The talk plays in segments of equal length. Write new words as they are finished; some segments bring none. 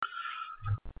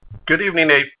Good evening,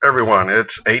 everyone.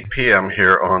 It's 8 p.m.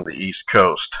 here on the East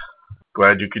Coast.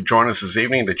 Glad you could join us this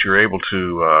evening, that you're able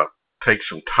to take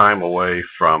some time away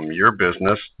from your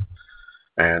business.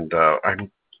 And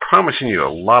I'm promising you a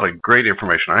lot of great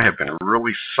information. I have been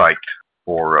really psyched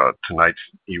for tonight's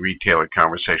e-retailer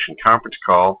conversation conference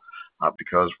call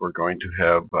because we're going to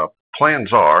have,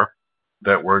 plans are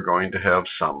that we're going to have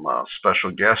some special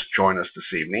guests join us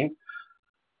this evening,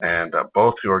 and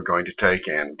both who are going to take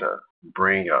and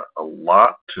bring a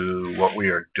lot to what we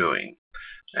are doing.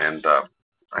 And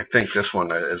I think this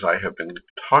one, as I have been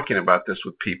talking about this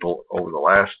with people over the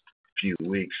last few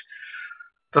weeks,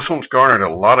 this one's garnered a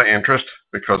lot of interest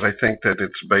because I think that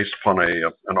it's based upon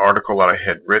an article that I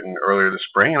had written earlier this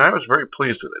spring, and I was very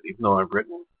pleased with it. Even though I've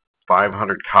written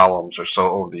 500 columns or so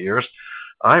over the years,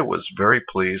 I was very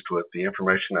pleased with the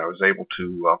information I was able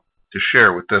to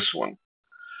share with this one.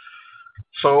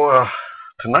 So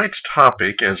tonight's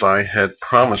topic, as I had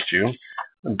promised you,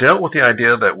 dealt with the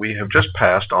idea that we have just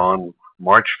passed on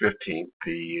March 15th.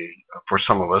 For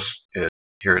some of us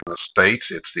here in the States,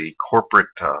 it's the corporate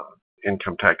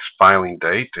income tax filing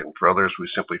date, and for others, we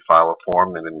simply file a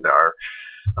form, and then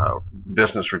our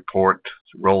business report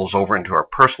rolls over into our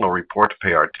personal report to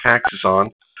pay our taxes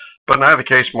on. But in either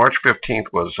case, March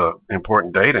 15th was an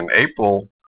important date, and April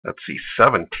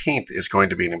 17th is going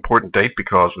to be an important date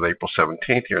because with April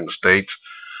 17th here in the States,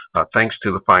 thanks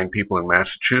to the fine people in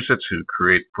Massachusetts who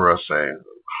create for us a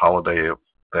holiday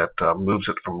that moves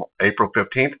it from April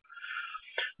 15th,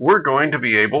 we're going to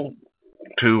be able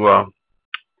to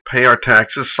pay our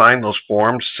taxes, sign those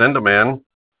forms, send them in,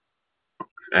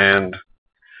 and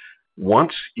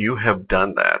once you have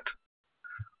done that,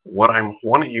 what I'm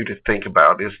wanting you to think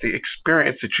about is the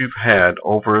experience that you've had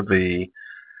over the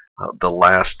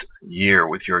last year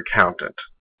with your accountant.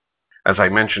 As I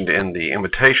mentioned in the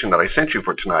invitation that I sent you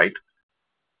for tonight,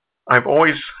 I've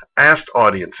always asked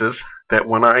audiences that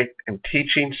when I am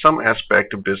teaching some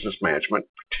aspect of business management,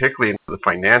 particularly in the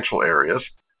financial areas,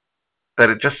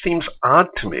 that it just seems odd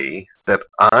to me that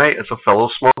I, as a fellow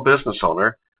small business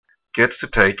owner, gets to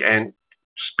take and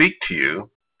speak to you,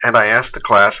 and I ask the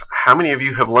class, how many of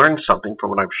you have learned something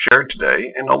from what I've shared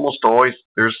today? And almost always,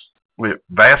 there's a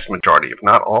vast majority, if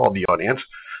not all of the audience,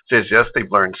 says yes,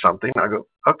 they've learned something. I go,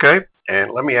 okay,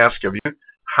 and let me ask of you,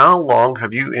 how long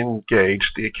have you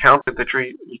engaged the accountant that you're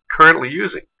currently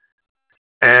using?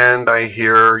 And I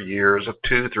hear years of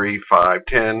 2, 3, 5,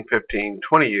 10, 15,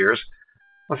 20 years.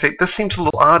 I say, this seems a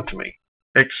little odd to me.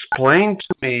 Explain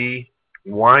to me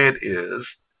why it is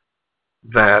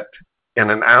that in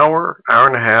an hour, hour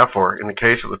and a half, or in the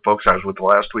case of the folks I was with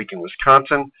last week in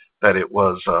Wisconsin, that it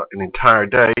was an entire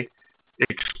day.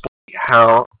 Explain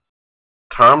how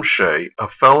Tom Shea, a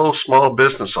fellow small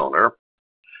business owner,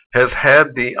 has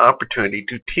had the opportunity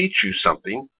to teach you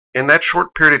something in that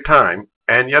short period of time,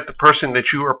 and yet the person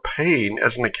that you are paying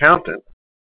as an accountant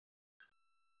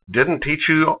didn't teach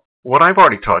you what I've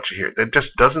already taught you here. That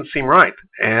just doesn't seem right.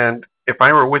 And if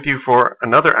I were with you for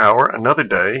another hour, another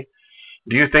day,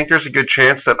 do you think there's a good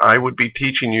chance that I would be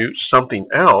teaching you something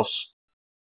else?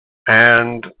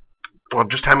 And, well,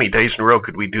 just how many days in a row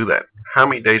could we do that? How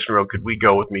many days in a row could we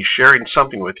go with me sharing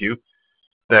something with you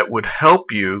that would help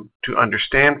you to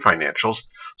understand financials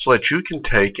so that you can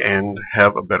take and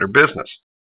have a better business?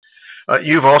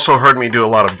 You've also heard me do a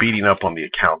lot of beating up on the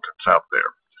accountants out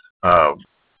there.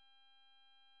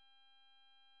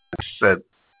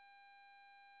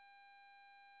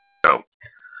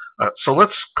 So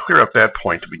let's clear up that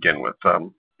point to begin with.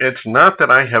 It's not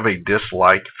that I have a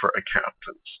dislike for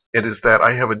accountants. It is that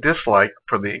I have a dislike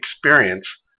for the experience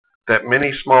that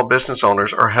many small business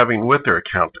owners are having with their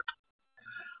accountant.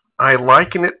 I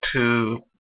liken it to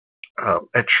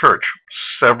at church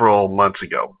several months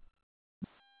ago.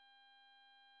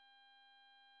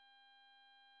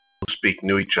 We speak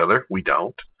knew each other. We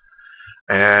don't.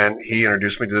 And he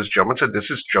introduced me to this gentleman and said, this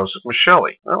is Joseph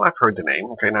Michelli. Well, I've heard the name.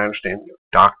 Okay, now I understand.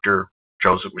 Dr.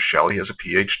 Joseph Michelli has a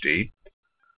PhD.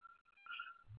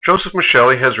 Joseph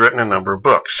Michelli has written a number of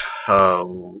books.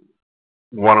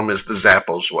 One of them is The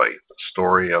Zappos Way, the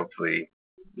story of the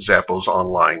Zappos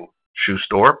online shoe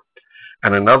store.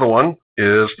 And another one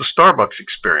is The Starbucks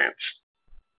Experience.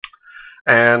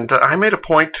 And I made a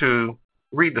point to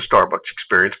read The Starbucks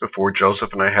Experience before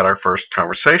Joseph and I had our first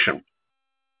conversation.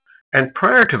 And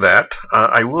prior to that,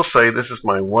 I will say this is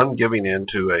my one giving in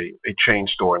to a chain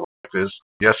store in life is,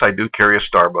 yes, I do carry a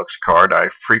Starbucks card. I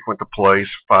frequent the place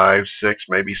 5, 6,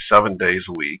 maybe 7 days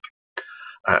a week.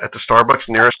 At the Starbucks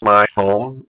nearest my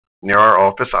home, near our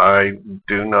office, I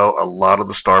do know a lot of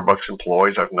the Starbucks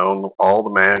employees. I've known all the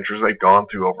managers they've gone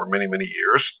through over many, many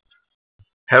years.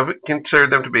 Have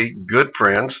considered them to be good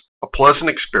friends, a pleasant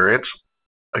experience,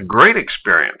 a great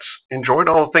experience. Enjoyed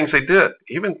all the things they did,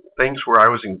 even things where I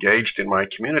was engaged in my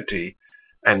community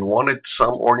and wanted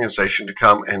some organization to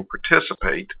come and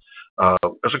participate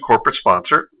as a corporate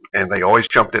sponsor, and they always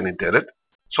jumped in and did it.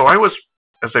 So I was,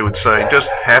 as they would say, just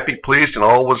happy, pleased, and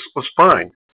all was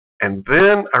fine. And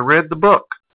then I read the book.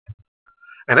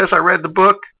 And as I read the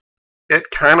book, it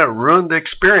kind of ruined the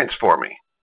experience for me.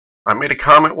 I made a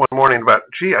comment one morning about,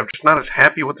 gee, I'm just not as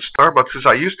happy with the Starbucks as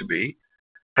I used to be.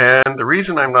 And the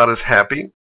reason I'm not as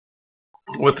happy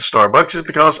with the Starbucks is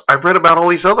because I've read about all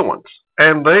these other ones.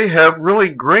 And they have really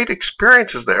great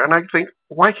experiences there. And I think,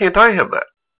 why can't I have that?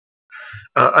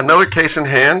 Another case in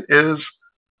hand is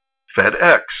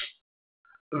FedEx.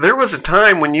 There was a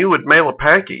time when you would mail a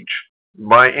package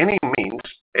by any means.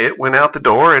 It went out the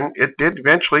door, and it did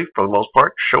eventually, for the most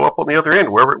part, show up on the other end,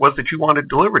 wherever it was that you wanted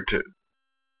delivered to.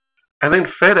 And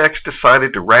then FedEx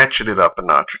decided to ratchet it up a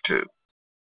notch or two,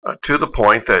 to the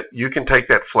point that you can take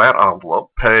that flat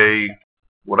envelope, pay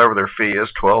whatever their fee is,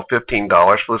 $12,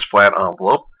 $15 for this flat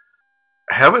envelope,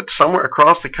 have it somewhere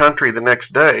across the country the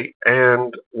next day,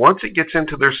 and once it gets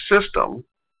into their system,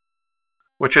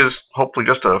 which is hopefully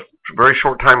just a very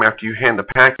short time after you hand the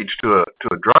package to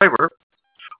a driver,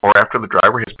 or after the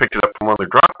driver has picked it up from one of their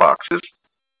drop boxes,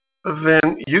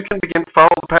 then you can begin to follow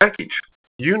the package.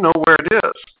 You know where it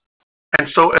is. And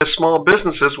so as small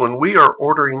businesses, when we are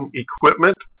ordering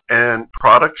equipment and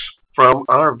products from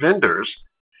our vendors,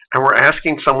 and we're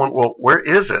asking someone, well, where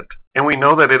is it? And we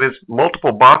know that it is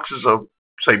multiple boxes of,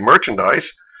 say, merchandise,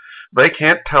 they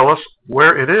can't tell us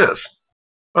where it is.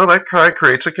 Well, that kind of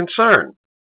creates a concern.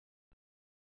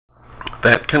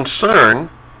 That concern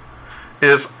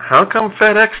is, how come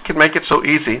FedEx can make it so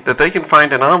easy that they can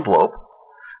find an envelope,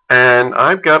 and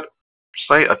I've got,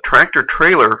 say, a tractor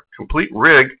trailer complete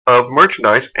rig of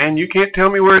merchandise, and you can't tell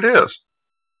me where it is?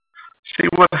 See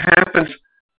what happens?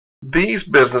 These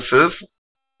businesses,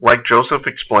 like Joseph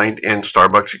explained in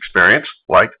Starbucks Experience,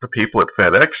 like the people at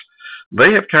FedEx,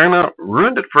 they have kind of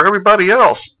ruined it for everybody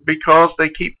else because they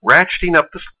keep ratcheting up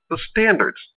the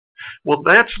standards. Well,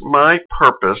 that's my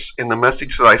purpose in the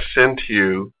message that I send to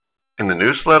you in the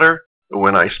newsletter,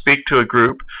 when I speak to a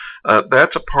group.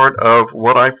 That's a part of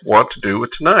what I want to do with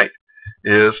tonight.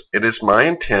 It is my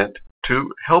intent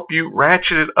to help you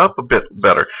ratchet it up a bit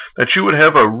better, that you would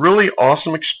have a really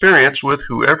awesome experience with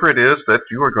whoever it is that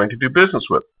you are going to do business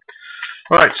with.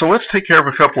 All right, so let's take care of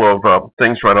a couple of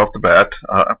things right off the bat.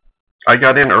 I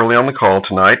got in early on the call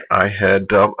tonight. I've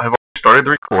already started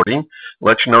the recording.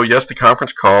 Let you know, yes, the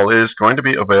conference call is going to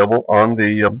be available on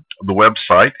the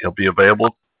website. It'll be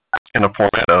available in a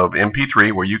format of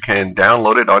MP3 where you can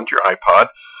download it onto your iPod.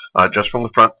 Just from the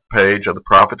front page of the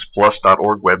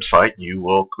ProfitsPlus.org website, you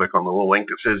will click on the little link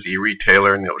that says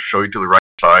e-retailer, and it'll show you to the right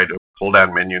side of the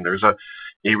pull-down menu, and there's a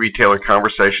e-retailer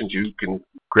conversations. You can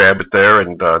grab it there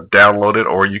and download it,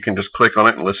 or you can just click on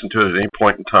it and listen to it at any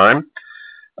point in time.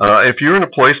 If you're in a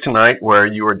place tonight where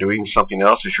you are doing something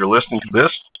else as you're listening to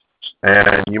this,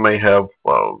 and you may have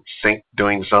sink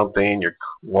doing something, you're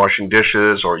washing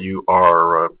dishes, or you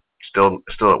are still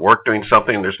at work doing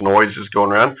something, there's noises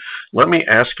going around, let me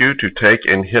ask you to take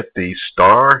and hit the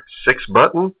 *6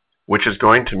 button, which is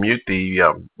going to mute the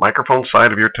microphone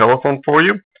side of your telephone for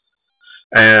you.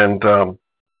 And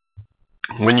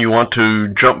when you want to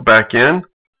jump back in,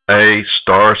 a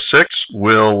 *6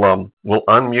 will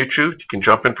unmute you. You can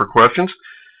jump in for questions.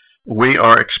 We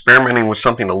are experimenting with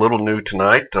something a little new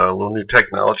tonight, a little new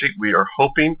technology. We are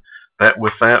hoping that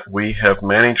with that we have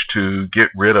managed to get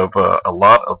rid of a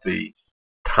lot of the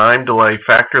time delay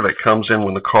factor that comes in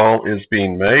when the call is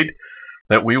being made,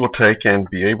 that we will take and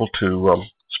be able to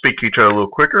speak to each other a little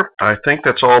quicker. I think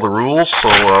that's all the rules. So,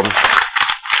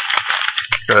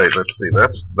 okay, let's see.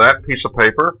 That's that piece of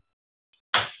paper.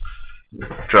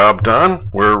 Job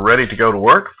done. We're ready to go to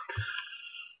work.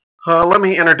 Let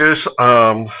me introduce,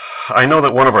 I know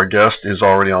that one of our guests is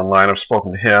already online. I've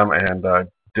spoken to him, and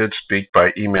did speak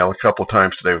by email a couple of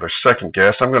times today with our second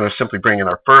guest. I'm going to simply bring in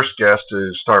our first guest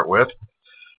to start with.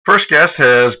 First guest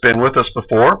has been with us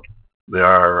before.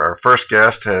 Our first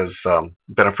guest has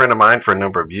been a friend of mine for a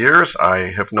number of years.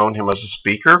 I have known him as a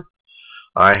speaker.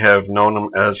 I have known him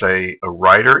as a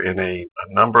writer in a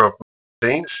number of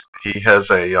things. He has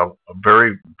a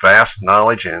very vast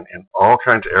knowledge in all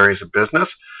kinds of areas of business,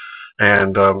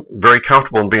 and very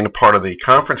comfortable in being a part of the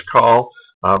conference call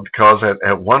because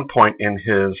at one point in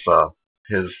his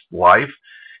life,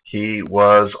 he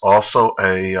was also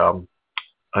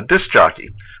a disc jockey.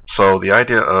 So the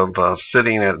idea of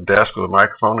sitting at a desk with a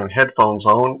microphone and headphones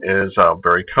on is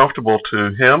very comfortable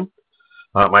to him.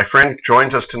 My friend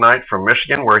joins us tonight from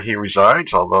Michigan, where he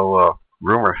resides, although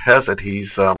rumor has it he's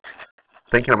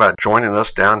thinking about joining us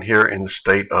down here in the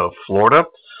state of Florida.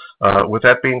 With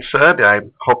that being said,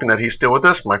 I'm hoping that he's still with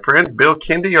us. My friend Bill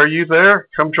Kendi, are you there?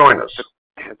 Come join us.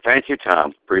 Thank you,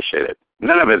 Tom. Appreciate it.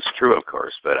 None of it's true, of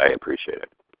course, but I appreciate it.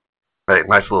 Hey,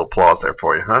 nice little applause there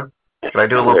for you, huh? Can I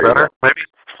do a little better, maybe?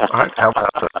 All right, how about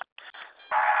that?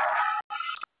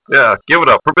 Yeah, give it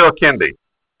up for Bill Kendi.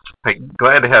 Hey,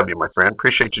 glad to have you, my friend.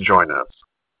 Appreciate you joining us.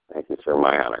 Thank you, sir.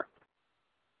 My honor.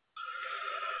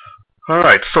 All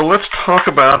right, so let's talk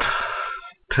about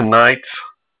tonight's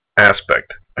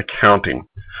aspect, accounting.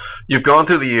 You've gone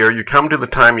through the year, you come to the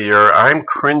time of year, I'm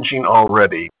cringing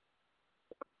already,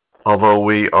 although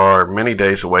we are many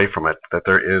days away from it, that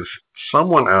there is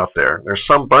someone out there, there's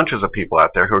some bunches of people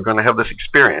out there who are going to have this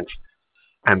experience,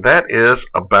 and that is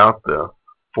about the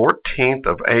 14th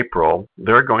of April,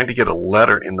 they're going to get a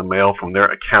letter in the mail from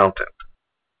their accountant.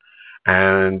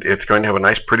 And it's going to have a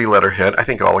nice pretty letterhead. I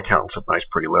think all accountants have nice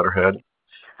pretty letterhead.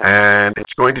 And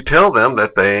it's going to tell them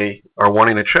that they are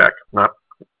wanting a check, not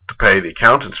to pay the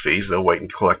accountant's fees. They'll wait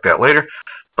and collect that later.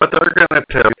 But they're going to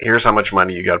tell you, here's how much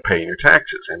money you got to pay in your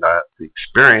taxes. And the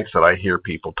experience that I hear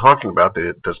people talking about that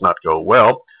it does not go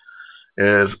well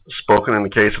is spoken in the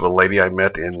case of a lady I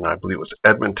met in, I believe it was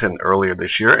Edmonton earlier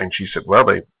this year. And she said, well,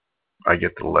 I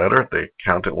get the letter. The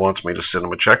accountant wants me to send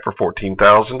them a check for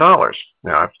 $14,000.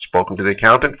 Now, I've spoken to the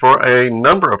accountant for a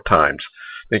number of times.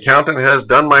 The accountant has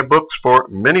done my books for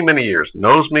many, many years,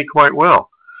 knows me quite well.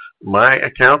 My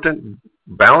accountant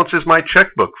balances my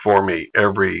checkbook for me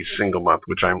every single month,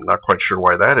 which I'm not quite sure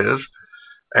why that is.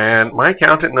 And my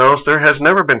accountant knows there has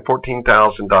never been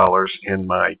 $14,000 in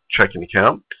my checking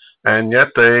account. And yet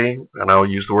they, and I'll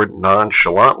use the word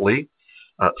nonchalantly,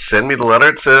 send me the letter.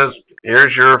 It says,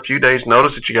 here's your few days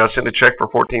notice that you got to send a check for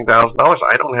 $14,000.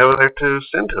 I don't have it there to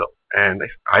send to them. And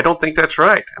I don't think that's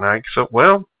right. And I said,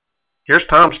 well, here's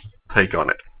Tom's take on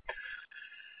it.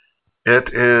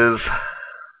 It is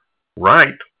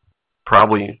right,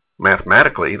 probably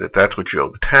mathematically, that that's what you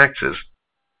owe the taxes.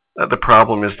 The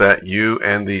problem is that you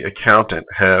and the accountant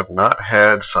have not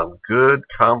had some good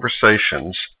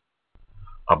conversations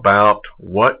about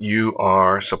what you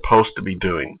are supposed to be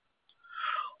doing.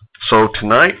 So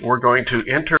tonight we're going to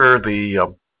enter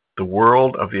the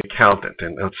world of the accountant,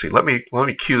 and let's see. Let me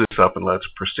cue this up and let's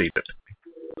proceed it.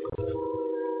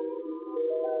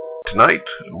 Tonight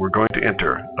we're going to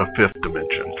enter a fifth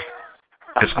dimension.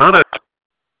 It's not a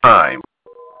time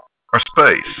or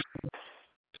space.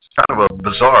 It's kind of a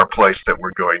bizarre place that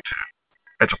we're going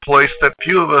to. It's a place that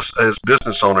few of us as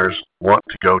business owners want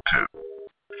to go to.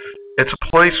 It's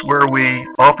a place where we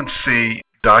often see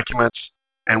documents,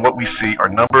 and what we see are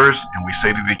numbers, and we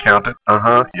say to the accountant,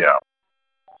 yeah.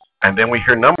 And then we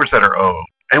hear numbers that are owed,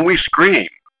 and we scream.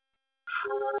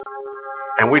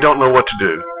 And we don't know what to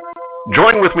do.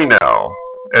 Join with me now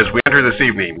as we enter this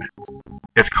evening.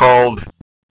 It's called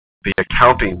the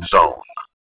accounting zone.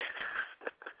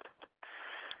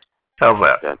 How's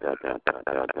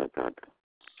that?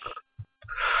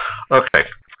 Okay.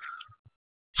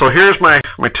 So here's my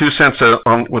 2 cents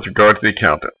with regard to the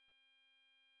accountant.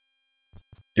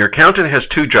 Your accountant has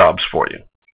two jobs for you.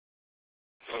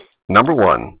 Number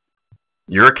one,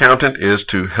 your accountant is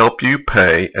to help you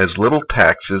pay as little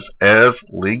taxes as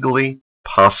legally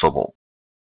possible.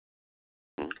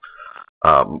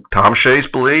 Tom Shea's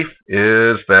belief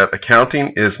is that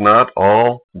accounting is not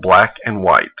all black and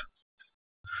white.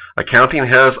 Accounting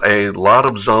has a lot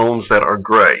of zones that are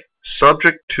gray,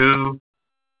 subject to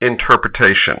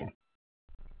interpretation.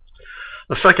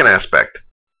 The second aspect,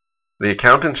 the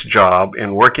accountant's job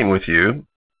in working with you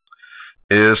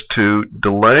is to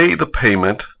delay the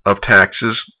payment of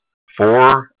taxes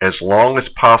for as long as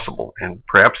possible. And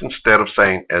perhaps instead of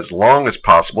saying as long as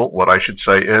possible, what I should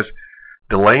say is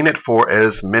delaying it for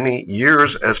as many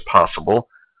years as possible.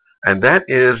 And that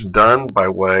is done by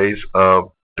ways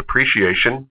of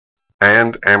depreciation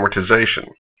and amortization.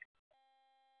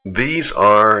 These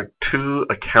are two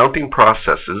accounting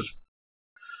processes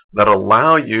that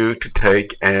allow you to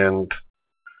take and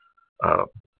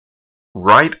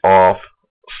write off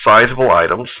sizable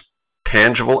items,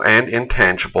 tangible and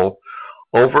intangible,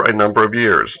 over a number of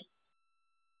years.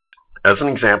 As an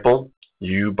example,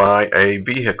 you buy a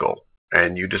vehicle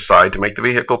and you decide to make the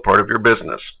vehicle part of your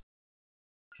business.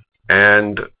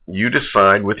 And you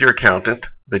decide with your accountant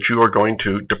that you are going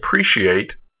to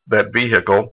depreciate that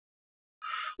vehicle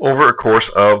over a course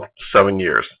of 7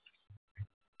 years.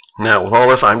 Now, with all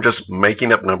this, I'm just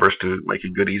making up numbers to make a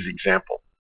good, easy example.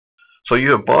 So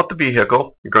you have bought the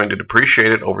vehicle, you're going to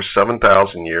depreciate it over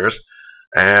 7,000 years,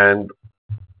 and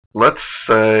let's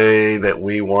say that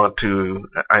we want to,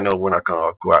 I know we're not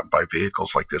going to go out and buy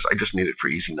vehicles like this, I just need it for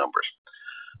easy numbers.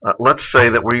 Let's say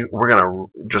that we're going to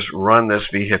just run this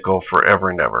vehicle forever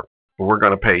and ever. We're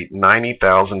going to pay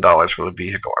 $90,000 for the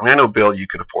vehicle. I mean, I know, Bill, you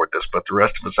could afford this, but the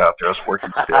rest of us out there, us working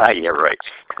still. Yeah, right.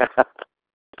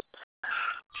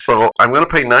 So I'm going to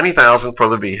pay $90,000 for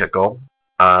the vehicle.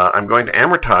 I'm going to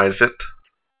amortize it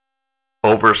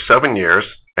over 7 years,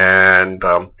 and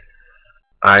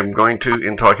I'm going to,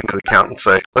 in talking to the accountant,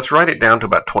 say, let's write it down to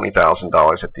about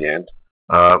 $20,000 at the end.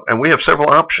 And we have several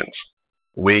options.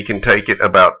 We can take it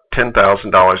about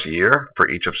 $10,000 a year for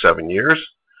each of 7 years.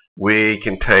 We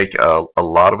can take a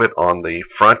lot of it on the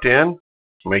front end,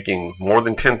 making more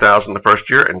than $10,000 the first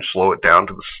year and slow it down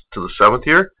to the 7th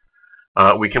year.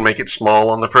 We can make it small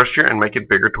on the first year and make it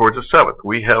bigger towards the 7th.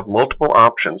 We have multiple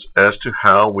options as to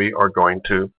how we are going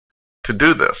to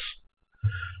do this.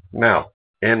 Now,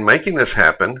 in making this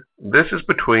happen, this is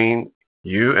between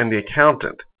you and the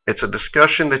accountant. It's a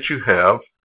discussion that you have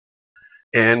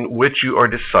in which you are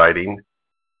deciding,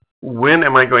 when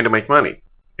am I going to make money?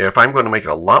 If I'm going to make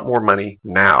a lot more money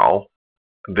now,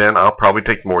 then I'll probably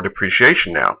take more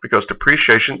depreciation now, because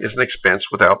depreciation is an expense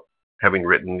without having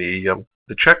written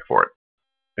the check for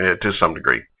it to some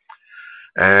degree.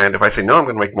 And if I say, no, I'm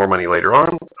going to make more money later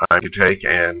on, I can take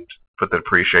and put the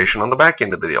depreciation on the back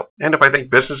end of the deal. And if I think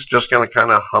business is just going to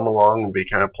kind of hum along and be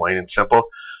kind of plain and simple,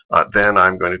 then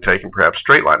I'm going to take and perhaps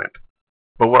straight line it.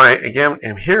 But what I, again,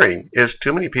 am hearing is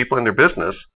too many people in their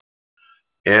business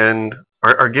and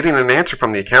are getting an answer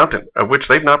from the accountant of which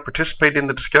they've not participated in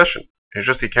the discussion. It's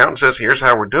just the accountant says, here's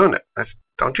how we're doing it. I said,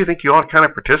 don't you think you ought to kind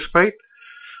of participate?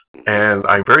 And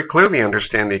I very clearly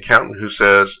understand the accountant who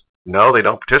says, no, they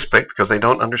don't participate because they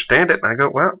don't understand it. And I go,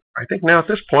 well, I think now at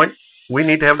this point, we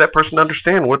need to have that person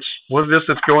understand what it is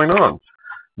that's going on.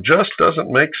 Just doesn't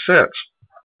make sense.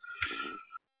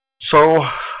 So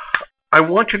I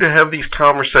want you to have these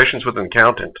conversations with an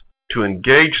accountant to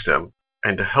engage them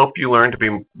and to help you learn to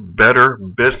be better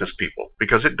business people,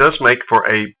 because it does make for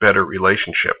a better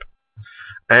relationship.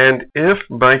 And if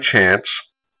by chance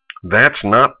that's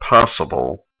not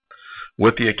possible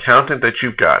with the accountant that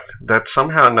you've got, that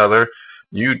somehow or another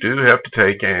you do have to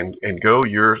take and go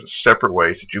your separate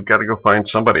ways, that you've got to go find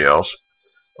somebody else,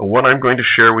 what I'm going to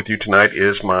share with you tonight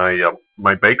is my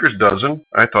Baker's Dozen.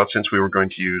 I thought since we were going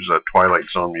to use Twilight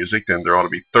Zone music, then there ought to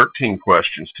be 13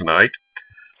 questions tonight.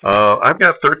 I've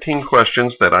got 13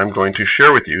 questions that I'm going to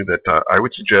share with you that I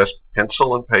would suggest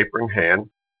pencil and paper in hand,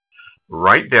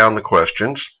 write down the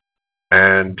questions,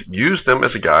 and use them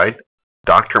as a guide,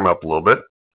 doctor them up a little bit,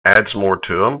 add some more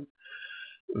to them,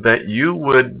 that you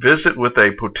would visit with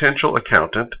a potential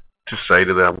accountant to say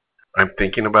to them, I'm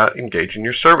thinking about engaging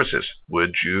your services.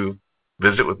 Would you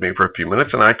visit with me for a few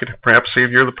minutes, and I could perhaps see if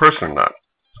you're the person or not.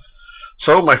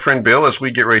 So, my friend Bill, as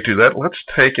we get ready to do that, let's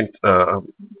take and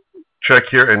check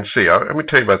here and see. Let me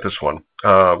tell you about this one.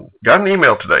 Got an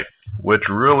email today, which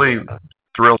really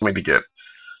thrilled me to get.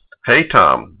 Hey,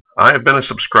 Tom, I have been a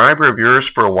subscriber of yours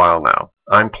for a while now.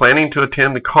 I'm planning to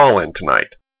attend the call-in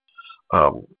tonight,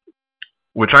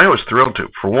 which I was thrilled to.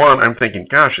 For one, I'm thinking,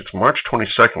 gosh, it's March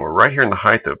 22nd. We're right here in the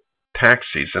height of tax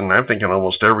season. And I'm thinking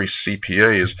almost every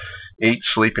CPA is eating,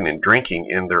 sleeping, and drinking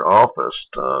in their office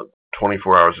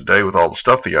 24 hours a day with all the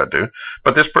stuff they got to do.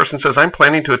 But this person says, I'm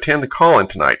planning to attend the call-in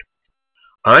tonight.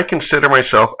 I consider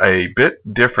myself a bit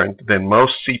different than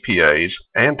most CPAs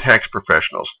and tax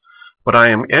professionals, but I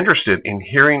am interested in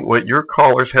hearing what your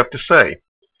callers have to say.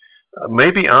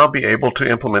 Maybe I'll be able to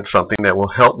implement something that will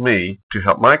help me to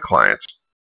help my clients.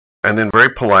 And then very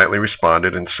politely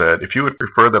responded and said, if you would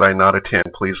prefer that I not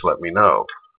attend, please let me know.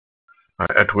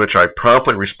 At which I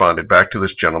promptly responded back to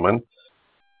this gentleman,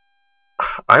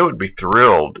 I would be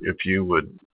thrilled if you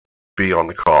would be on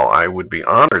the call. I would be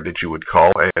honored that you would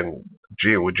call, and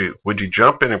gee, would you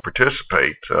jump in and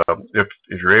participate if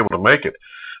you're able to make it.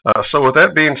 So with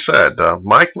that being said,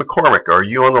 Mike McCormick, are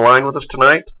you on the line with us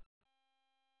tonight?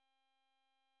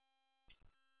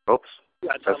 Oops.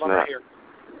 Yeah, Tom, I'm right here.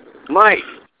 Mike,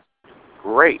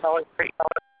 great.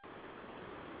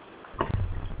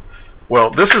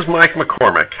 Well, this is Mike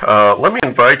McCormick. Let me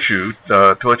invite you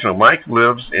to let you know Mike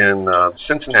lives in the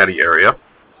Cincinnati area.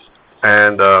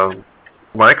 And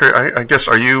Mike, I guess,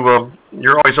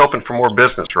 you're always open for more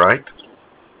business, right?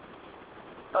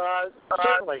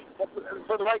 Certainly.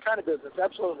 For the right kind of business,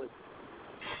 absolutely.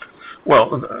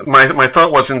 Well, my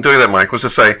thought was in doing that, Mike, was to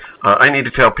say, I need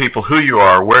to tell people who you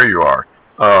are, where you are,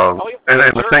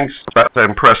 and the things that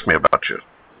impressed me about you.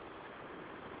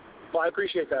 Well, I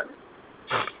appreciate that.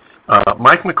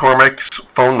 Mike McCormick's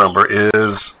phone number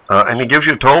is, and he gives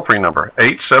you a toll-free number,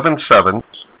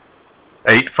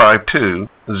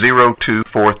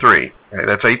 877-852-0243. Okay,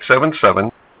 that's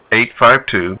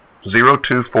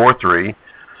 877-852-0243.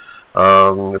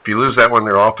 If you lose that one,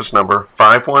 their office number,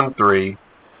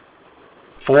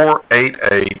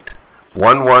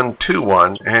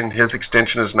 513-488-1121, and his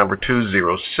extension is number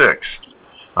 206.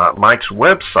 Mike's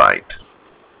website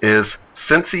is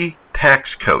Cincy Tax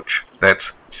Coach. That's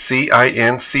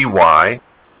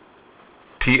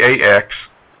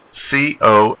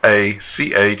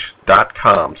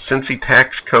CincyTaxCoach.com,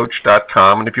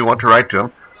 CincyTaxCoach.com. And if you want to write to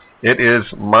him, it is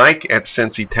Mike at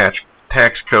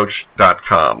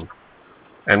CincyTaxCoach.com.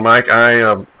 And Mike,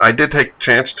 I did take a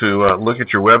chance to look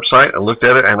at your website. I looked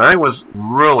at it, and I was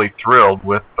really thrilled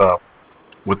with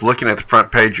looking at the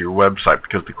front page of your website,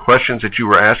 because the questions that you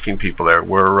were asking people there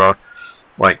were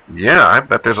I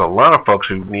bet there's a lot of folks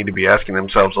who need to be asking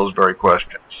themselves those very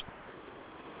questions.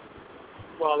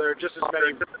 Well, there are just as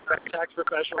many tax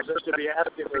professionals as to be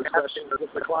asking those questions as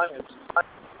the clients.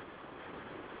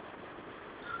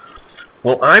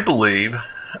 Well, I believe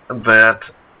that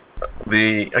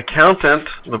the accountant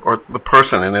or the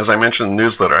person, and as I mentioned in the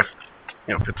newsletter,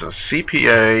 if it's a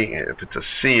CPA, if it's a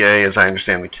CA, as I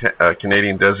understand the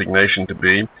Canadian designation to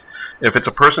be, if it's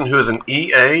a person who is an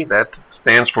EA, that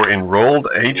stands for enrolled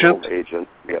agent. Enrolled agent,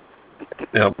 yep.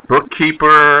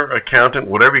 Bookkeeper, accountant,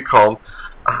 whatever you call them.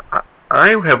 I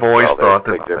have always thought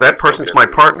that person's my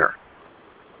partner.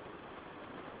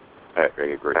 I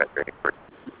agree.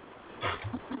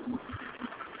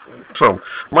 So,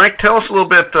 Mike, tell us a little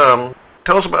bit.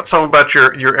 Tell us about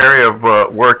your area of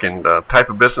work and type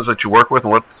of business that you work with,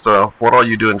 and what all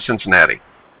you do in Cincinnati.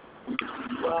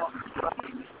 Well,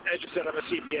 as you said, I'm a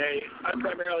CPA. I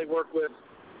primarily work with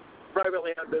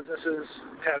privately owned businesses,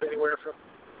 have anywhere from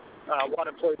one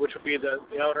employee, which would be the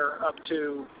owner, up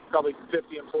to probably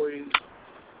 50 employees,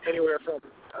 anywhere from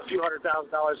a few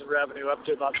 $100,000 in revenue up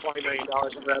to about $20 million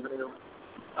in revenue.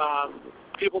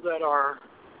 People that are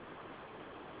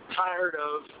tired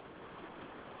of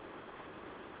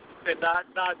and not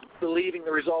believing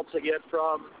the results they get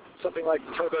from something like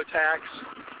TurboTax.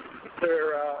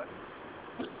 They're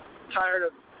tired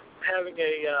of having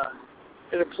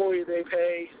an employee they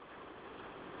pay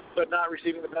but not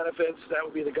receiving the benefits. That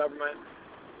would be the government.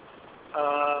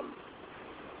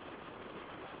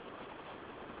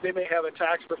 They may have a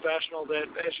tax professional that,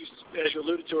 as you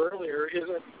alluded to earlier,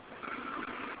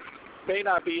 may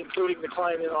not be including the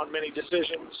client in on many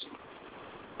decisions,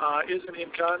 isn't in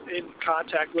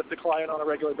contact with the client on a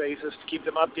regular basis to keep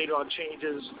them updated on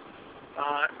changes.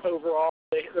 Overall,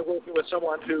 they're working with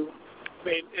someone who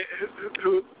may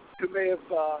have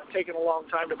taken a long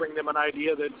time to bring them an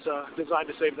idea that's designed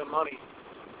to save them money.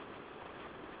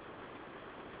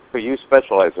 So you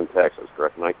specialize in taxes,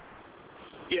 correct, Mike?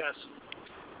 Yes.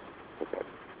 Okay.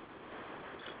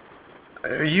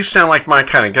 You sound like my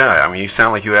kind of guy. I mean, you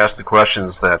sound like you ask the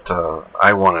questions that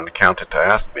I want an accountant to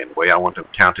ask me, the way I want an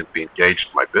accountant to be engaged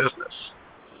in my business.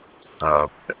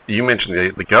 You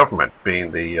mentioned the government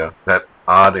being that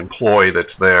odd employee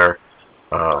that's there.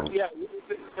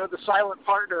 The silent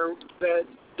partner that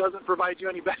doesn't provide you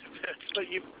any benefits, but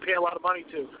you pay a lot of money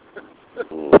to.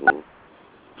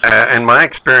 In my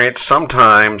experience,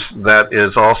 sometimes that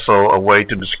is also a way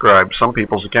to describe some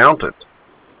people's accountant.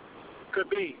 Could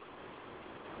be.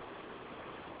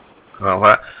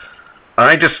 Well,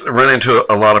 I just run into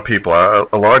a lot of people.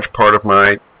 A large part of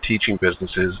my teaching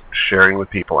business is sharing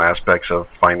with people aspects of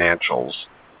financials.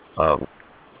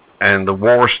 And the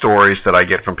war stories that I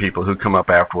get from people who come up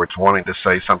afterwards wanting to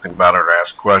say something about it or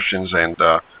ask questions. And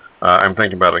I'm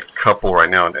thinking about a couple right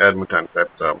now in Edmonton that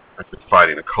I've been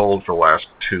fighting a cold for the last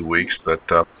 2 weeks. But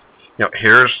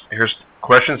here's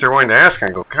questions they're wanting to ask.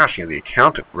 And I go, gosh, the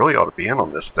accountant really ought to be in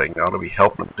on this thing. They ought to be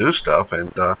helping them do stuff.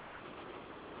 And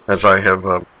as I have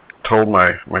told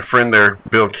my friend there,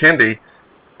 Bill Kendi,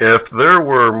 if there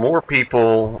were more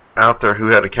people out there who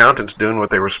had accountants doing what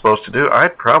they were supposed to do,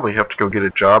 I'd probably have to go get a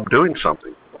job doing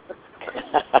something.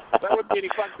 That wouldn't be any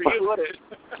fun for you, would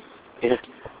it?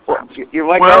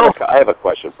 I have a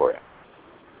question for you.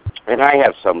 And I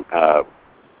have some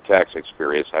tax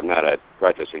experience. I'm not a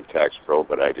practicing tax pro,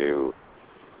 but I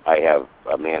have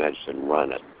managed and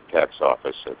run a tax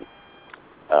office, and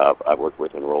I've worked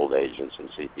with enrolled agents and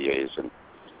CPAs. And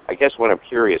I guess what I'm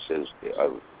curious is,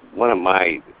 one of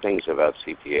my things about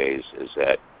CPAs is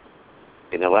that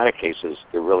in a lot of cases,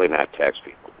 they're really not tax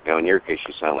people. Now, in your case,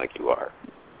 you sound like you are.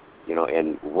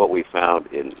 And what we found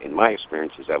in my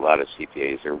experience is that a lot of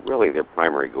CPAs, their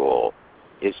primary goal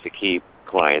is to keep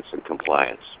clients in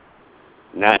compliance,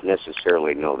 not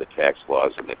necessarily know the tax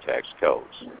laws and the tax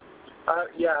codes.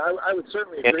 I would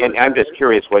certainly agree. And I'm just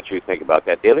curious what you think about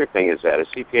that. The other thing is that a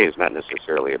CPA is not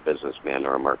necessarily a businessman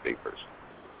or a marketing person.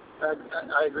 I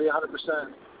agree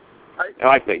 100%.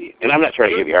 I think, and I'm not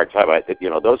trying to give you a hard time. I think,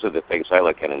 those are the things I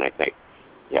look at, and I think,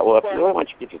 yeah, well, if you really want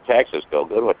to get your taxes go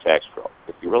to a tax pro.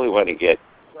 If you really want to get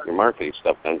your marketing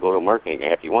stuff done, go to a marketing guy.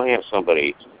 If you want to have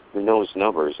somebody who knows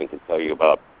numbers and can tell you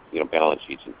about, balance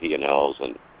sheets and P&Ls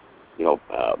and,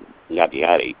 yada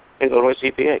yada, then go to a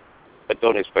CPA. But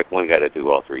don't expect one guy to do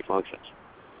all three functions.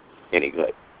 Any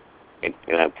good. And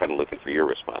I'm kind of looking for your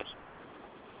response.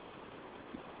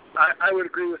 I would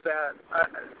agree with that.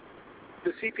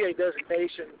 The CPA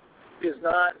designation is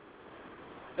not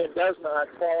and does not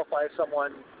qualify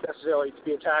someone necessarily to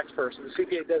be a tax person. The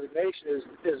CPA designation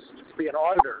is to be an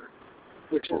auditor,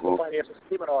 which is a financial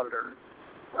statement auditor.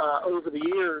 Over the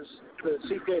years, the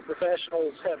CPA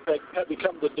professionals have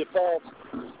become the default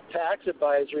tax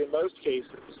advisor in most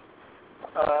cases,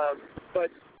 but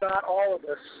not all of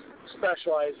us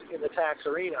specialize in the tax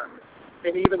arena.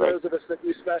 And even those of us that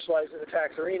do specialize in the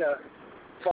tax arena,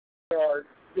 there are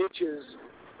niches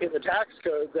in the tax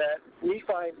code that we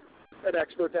find an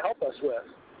expert to help us with.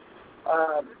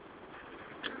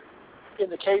 In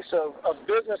the case of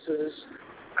businesses,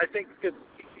 I think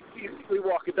we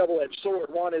walk a double-edged sword.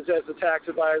 One is as a tax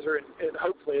advisor and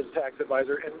hopefully as a tax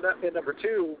advisor, and number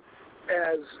two,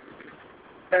 as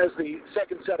the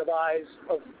second set of eyes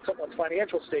of someone's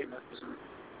financial statements.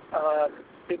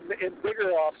 In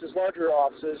bigger offices, larger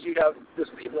offices, you have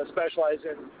just people that specialize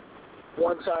in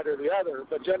one side or the other,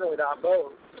 but generally not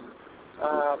both.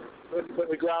 When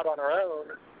we go out on our own,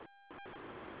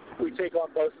 we take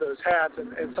on both those hats,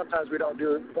 and sometimes we don't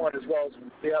do one as well as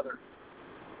the other.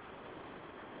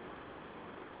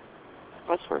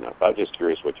 That's fair enough. I was just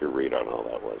curious what your read on all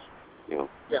that was.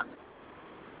 Yeah.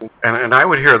 And I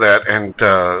would hear that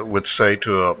and would say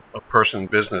to a person in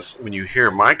business, when you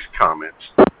hear Mike's comments,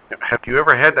 have you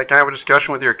ever had that kind of a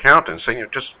discussion with your accountant, saying,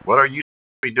 just what are you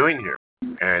doing here?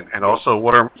 And also,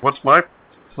 what's my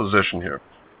position here?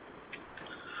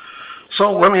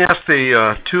 So let me ask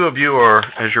the two of you, or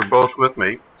as you're both with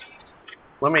me,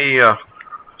 let me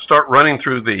start running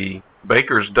through the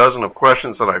baker's dozen of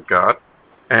questions that I've got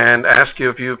and ask you,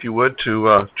 if you would,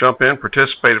 to jump in,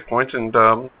 participate at points, and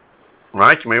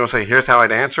Mike, you may want to say, here's how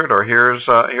I'd answer it, or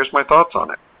here's my thoughts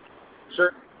on it.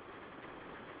 Sure.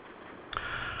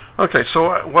 Okay,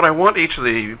 so what I want each of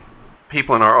the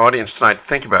people in our audience tonight to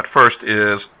think about first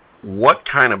is what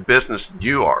kind of business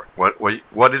you are.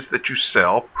 What is that you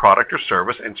sell, product or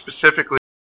service, and specifically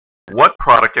what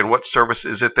product and what service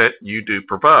is it that you do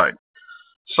provide.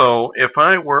 So if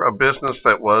I were a business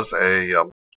that was a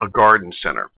garden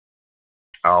center,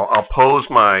 I'll pose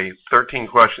my 13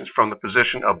 questions from the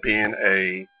position of being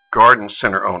a garden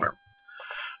center owner.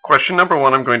 Question number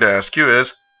one I'm going to ask you is,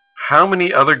 how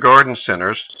many other garden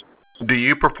centers do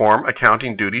you perform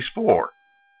accounting duties for?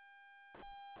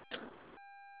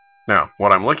 Now,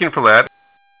 what I'm looking for that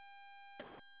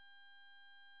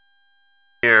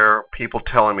here, people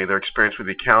telling me their experience with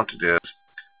the accountant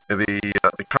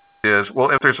is, well,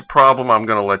 if there's a problem, I'm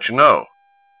going to let you know.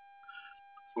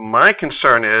 My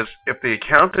concern is if the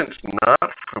accountant's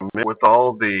not familiar with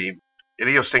all the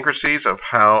idiosyncrasies of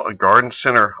how a garden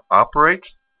center operates,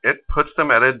 it puts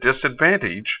them at a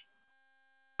disadvantage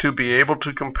to be able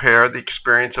to compare the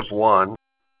experience of one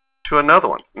to another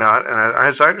one. Now,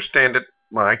 and as I understand it,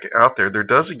 Mike, out there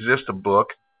does exist a book,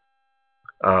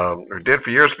 or did for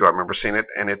years ago, I remember seeing it,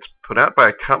 and it's put out by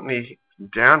a company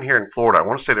down here in Florida. I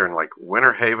want to say they're in like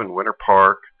Winter Haven, Winter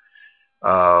Park.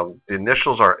 The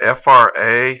initials are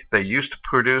FRA. They used to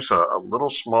produce a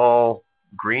little small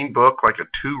green book, like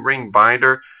a 2-ring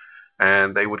binder,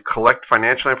 and they would collect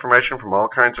financial information from all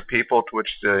kinds of people, to which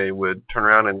they would turn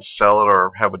around and sell it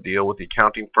or have a deal with the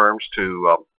accounting firms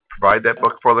to provide that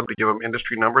book for them to give them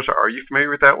industry numbers. Are you familiar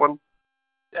with that one?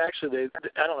 Actually,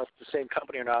 I don't know if it's the same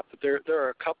company or not, but there are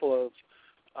a couple of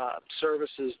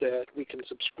services that we can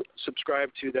subscribe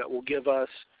to that will give us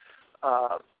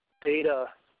data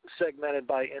segmented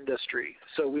by industry.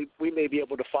 So we may be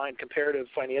able to find comparative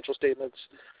financial statements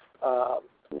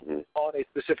on a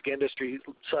specific industry,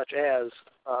 such as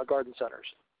garden centers.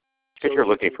 Because you're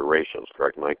looking for ratios,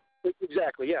 correct, Mike?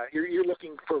 Exactly, yeah. You're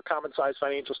looking for common-size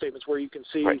financial statements where you can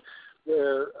see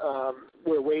where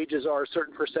wages are a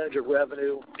certain percentage of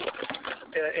revenue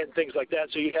and things like that,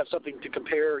 so you have something to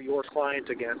compare your client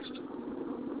against.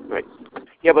 Right.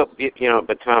 Yeah,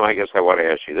 but Tom, I guess I want to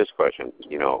ask you this question.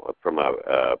 From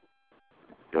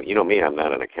me, I'm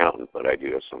not an accountant, but I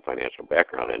do have some financial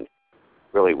background, and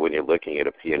really, when you're looking at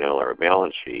a P&L or a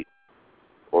balance sheet,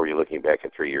 or you're looking back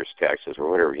at 3 years' taxes, or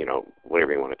whatever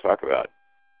you want to talk about,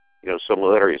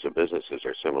 similarities of businesses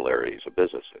are similarities of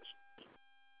businesses.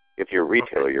 If you're a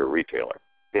retailer, you're a retailer.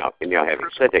 Now, having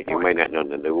said that, you might not know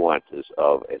the nuances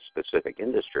of a specific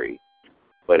industry,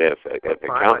 But if an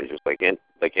Finally. accountant, just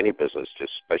like any business,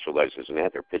 just specializes in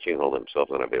that, they're pigeonholing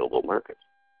themselves on available markets.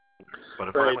 But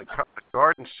if Right. I'm a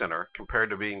garden center compared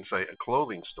to being, say, a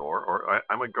clothing store, or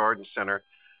I'm a garden center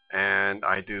and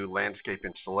I do landscape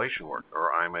installation work,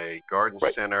 or I'm a garden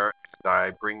Right. center and I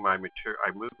bring my material,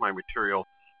 I move my material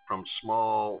from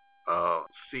small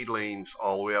seedlings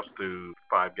all the way up to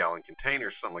 5-gallon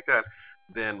containers, something like that,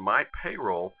 then my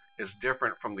payroll is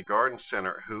different from the garden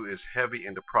center who is heavy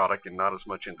into product and not as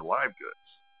much into live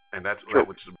goods. And that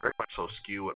would very much so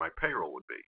skew what my payroll would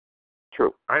be.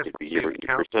 True. I Your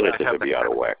percentages would be out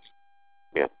of whack.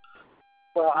 Yeah.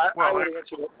 Well, I would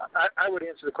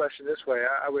answer the question this way.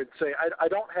 I would say I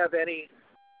don't have any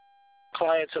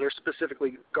clients that are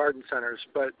specifically garden centers,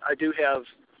 but I do have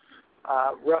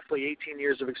roughly 18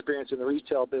 years of experience in the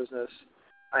retail business.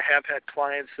 I have had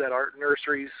clients that are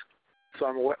nurseries, so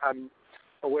I'm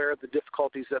aware of the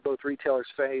difficulties that both retailers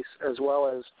face, as well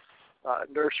as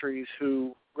nurseries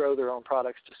who grow their own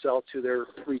products to sell to their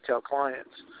retail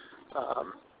clients.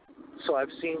 So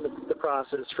I've seen the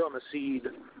process from a seed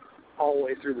all the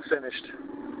way through the finished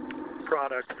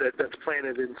product that's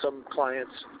planted in some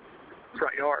clients'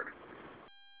 front yard.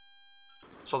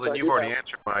 So then you've already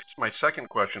answered my second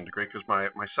question, Greg, because my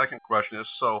second question is,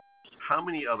 so how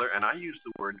many other, and I use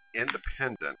the word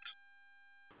independent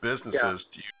businesses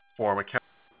do you form account?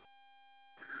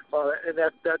 Well, and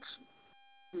that's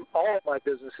all of my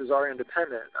businesses are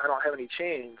independent. I don't have any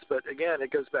chains, but again,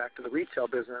 it goes back to the retail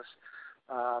business.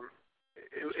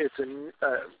 It's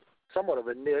somewhat of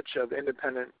a niche of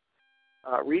independent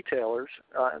retailers.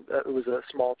 It was a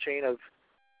small chain of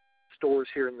stores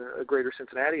here in the greater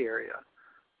Cincinnati area.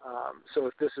 So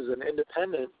if this is an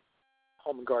independent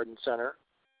home and garden center,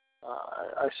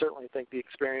 I certainly think the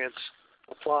experience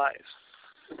applies.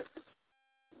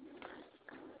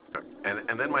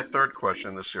 And then my third question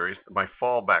in the series, my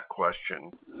fallback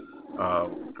question,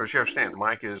 because you understand,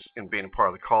 Mike is, in being a part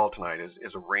of the call tonight, is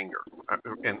a ringer,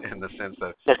 in the sense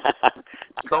that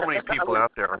so many people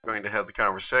out there are going to have the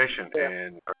conversation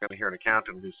and are going to hear an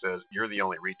accountant who says, you're the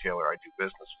only retailer I do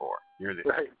business for. You're the,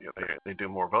 right. They do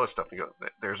more of other stuff. And you go,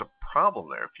 there's a problem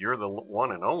there. If you're the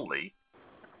one and only,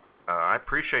 I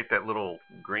appreciate that little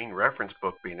green reference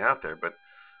book being out there, but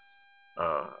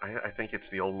I think it's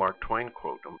the old Mark Twain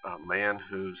quote, a man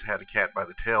who's had a cat by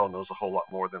the tail knows a whole lot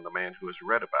more than the man who has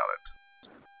read about it.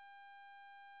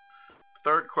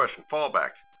 Third question,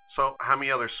 fallback. So how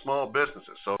many other small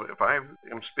businesses? So if I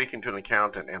am speaking to an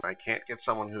accountant and I can't get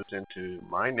someone who's into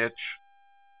my niche,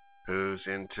 who's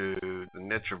into the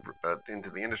niche of, into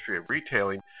the industry of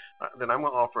retailing, then I'm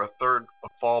going to offer a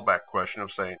fallback question of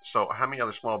saying, so how many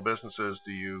other small businesses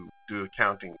do you do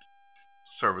accounting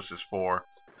services for?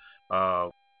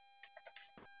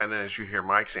 And then as you hear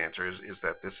Mike's answer is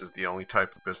that this is the only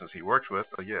type of business he works with.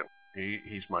 Again,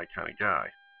 he's my kind of guy.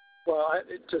 Well,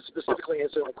 to specifically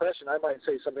answer the question, I might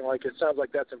say something like, it sounds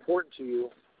like that's important to you.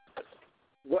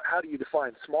 How do you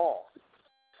define small?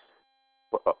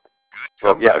 Well,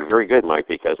 yeah, very good, Mike,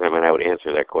 because I would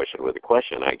answer that question with a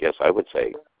question. I guess I would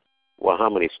say, well, how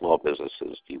many small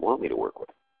businesses do you want me to work with?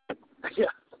 Yeah.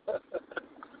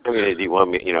 I mean, do you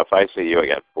want me, if I say I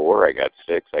got 4, I got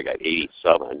 6, I got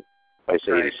 87. If I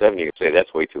say 87, you can say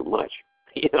that's way too much.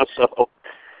 So.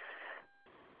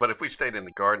 But if we stayed in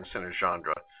the garden center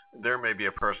genre, there may be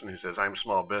a person who says, I'm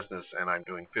small business and I'm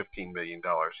doing $15 million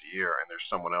a year, and there's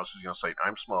someone else who's going to say,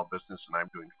 I'm small business and I'm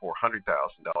doing $400,000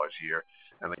 a year,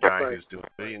 and the guy who's doing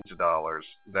millions of dollars,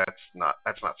 that's not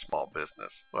small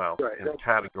business. Well, in the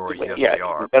category, yes, they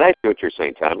are. But I see what you're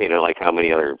saying, Tom. Like how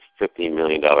many other $15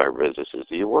 million businesses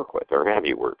do you work with, or have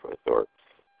you worked with?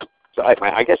 So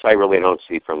I guess I really don't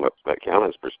see from an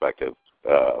accountant's perspective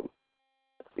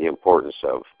the importance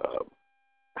of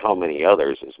how many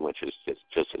others as much as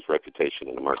just his reputation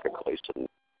in the marketplace and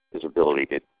his ability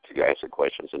to answer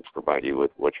questions and to provide you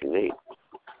with what you need.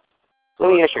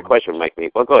 Let me ask you a question, Mike.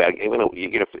 Well, go ahead. You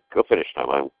get go finish, Tom.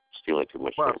 I'm stealing too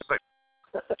much time.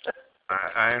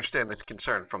 I understand this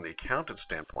concern from the accountant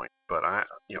standpoint, but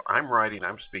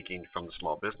I'm speaking from the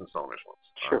small business owners ones.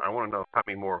 Sure. I want to know, how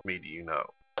many more of me do you know?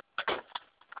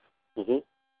 Mm-hmm.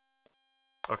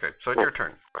 Okay, so it's your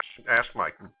turn. Ask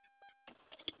Mike.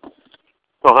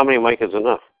 Well, how many, Mike, is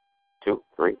enough? 2,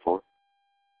 3, 4?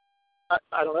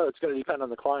 I don't know. It's going to depend on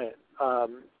the client.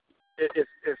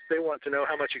 If they want to know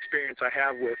how much experience I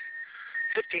have with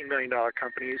 $15 million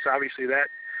companies, obviously that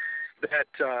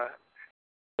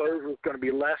exposure is going to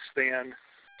be less than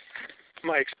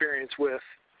my experience with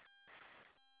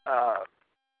 $3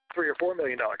 or $4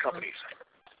 million companies.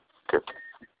 Sure.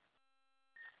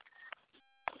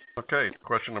 Okay,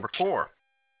 question number 4.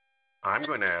 I'm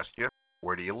going to ask you,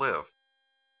 where do you live?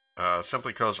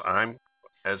 simply because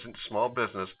as a small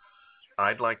business,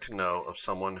 I'd like to know of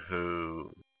someone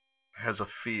who has a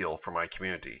feel for my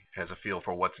community, has a feel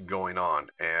for what's going on,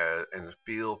 and a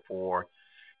feel for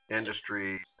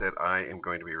industry that I am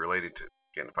going to be related to.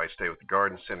 Again, if I stay with the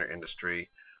garden center industry,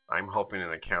 I'm hoping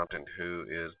an accountant who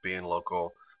is being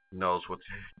local knows what's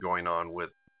going on with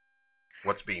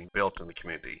what's being built in the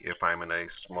community. If I'm in a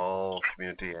small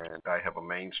community and I have a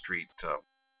Main Street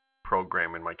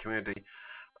program in my community,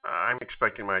 I'm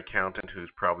expecting my accountant, who's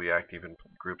probably active in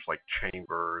groups like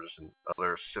chambers and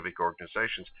other civic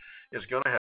organizations, is going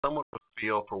to have somewhat of a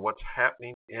feel for what's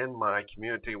happening in my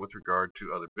community with regard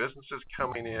to other businesses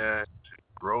coming in, to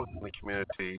growth in the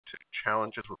community, to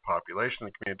challenges with population in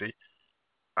the community.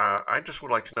 I just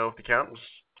would like to know if the accountant's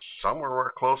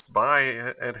somewhere close by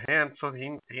at hand so he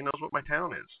knows what my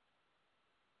town is.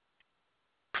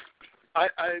 I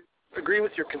agree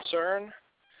with your concern,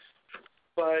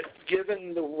 but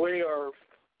given the way our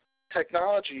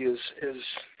technology is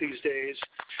these days,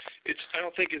 I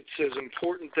don't think it's as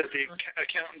important that the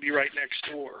accountant be right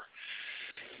next door.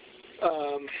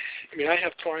 I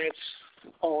have clients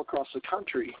all across the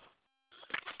country,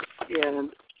 and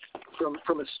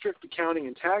from a strict accounting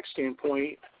and tax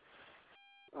standpoint,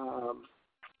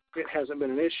 it hasn't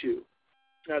been an issue.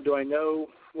 Now, do I know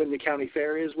when the county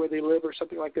fair is where they live or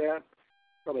something like that?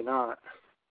 Probably not.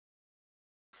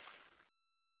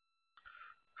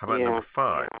 How about number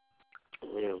 5?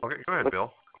 Yeah. Okay, go ahead,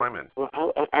 Bill. Climb in. Well,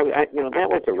 that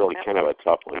was a really kind of a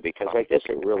tough one, because I guess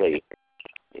it really,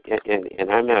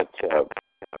 and I'm not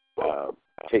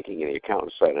taking any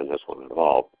accountant side on this one at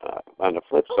all. On the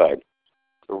flip side,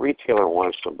 the retailer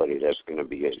wants somebody that's going to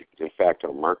be a de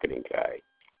facto marketing guy.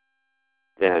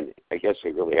 Then I guess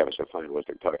they really have to find what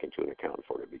they're talking to an accountant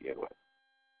for to begin with.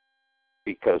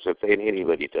 Because if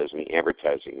anybody does any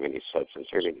advertising of any substance,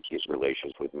 they're going to keep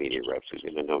relations with media reps who's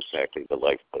going to know exactly the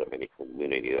lifeblood of any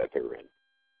community that they're in.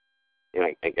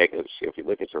 And I guess if you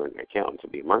look at an accountant to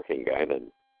be a marketing guy,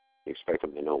 then you expect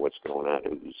them to know what's going on,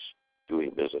 who's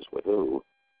doing business with who.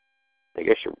 I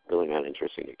guess you're really not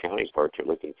interested in the accounting part. You're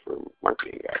looking for a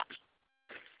marketing guy.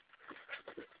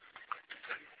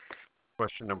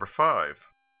 Question number 5.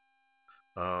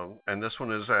 And this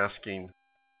one is asking,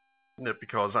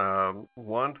 because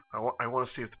one, I want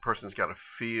to see if the person's got a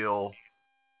feel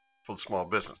for the small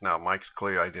business. Now, Mike's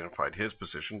clearly identified his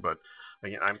position, but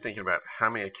again, I'm thinking about how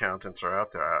many accountants are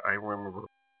out there. I remember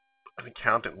an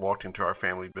accountant walked into our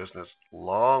family business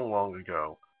long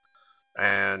ago,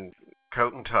 and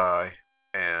coat and tie,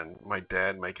 and my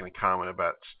dad making a comment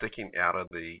about sticking out of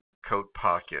the coat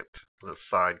pocket, the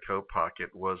side coat pocket,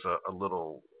 was a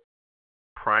little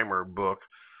primer book,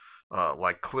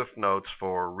 like Cliff Notes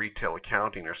for retail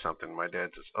accounting or something. My dad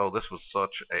says, "Oh, this was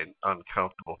such an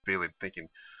uncomfortable feeling," thinking,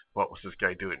 what was this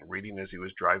guy doing, reading as he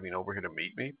was driving over here to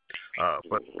meet me?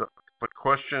 But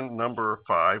question number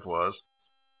 5 was,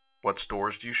 what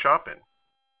stores do you shop in?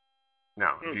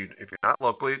 Now, if you're not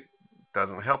locally, it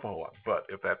doesn't help a whole lot. But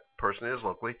if that person is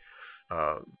locally,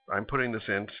 I'm putting this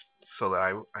in so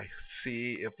that I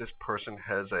see if this person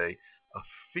has a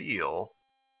feel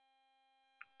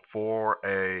for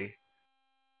a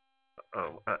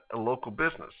local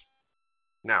business.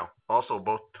 Now, also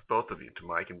both of you, to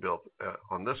Mike and Bill,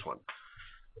 on this one,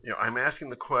 I'm asking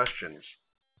the questions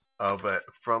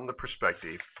from the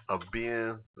perspective of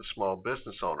being the small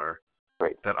business owner,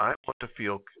 right, that I want to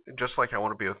feel just like I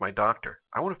want to be with my doctor.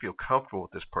 I want to feel comfortable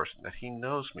with this person, that he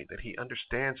knows me, that he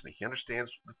understands me, he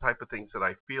understands the type of things that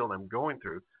I feel I'm going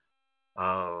through.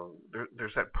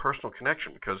 There's that personal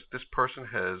connection, because this person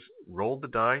has rolled the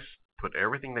dice, put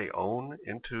everything they own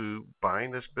into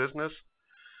buying this business.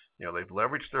 They've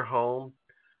leveraged their home,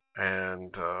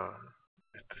 and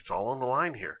it's all on the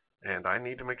line here. And I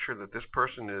need to make sure that this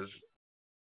person is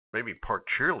maybe part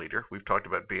cheerleader. We've talked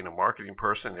about being a marketing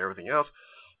person and everything else.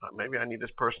 Maybe I need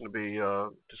this person to be,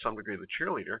 to some degree, the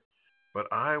cheerleader.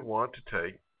 But I want to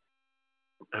take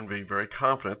and be very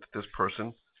confident that this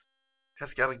person has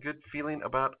got a good feeling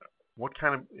about what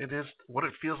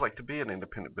it feels like to be an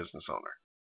independent business owner.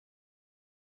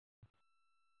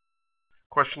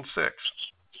 Question 6.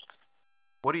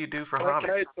 What do you do for hobbies?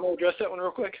 Can I address that one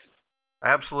real quick?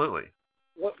 Absolutely.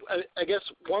 I guess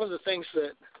one of the things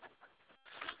that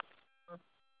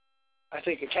I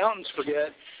think accountants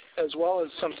forget, as well as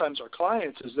sometimes our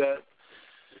clients, is that,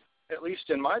 at least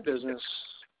in my business,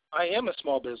 I am a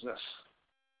small business.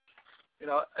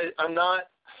 I'm not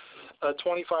a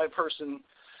 25-person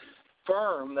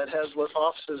firm that has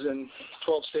offices in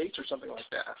 12 states or something like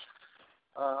that.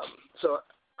 So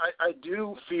I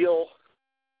do feel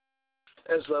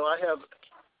as though I have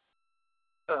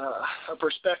a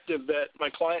perspective that my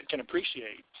client can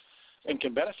appreciate. and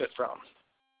can benefit from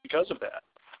because of that.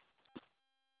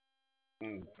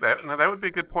 That would be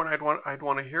a good point. I'd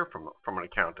want to hear from an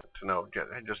accountant to know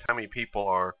just how many people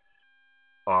are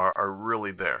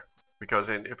really there. Because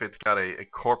if it's got a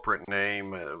corporate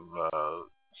name of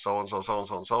so and so, so and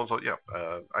so, and so and so, yeah,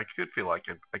 I could feel like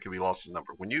I could be lost in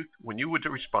number. When you would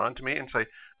respond to me and say,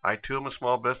 I too am a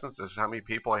small business. This is how many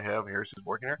people I have. Here's who's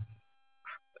working here.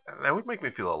 That would make me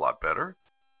feel a lot better.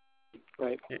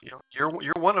 Right. You're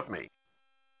one of me.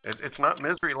 It's not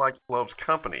misery like loves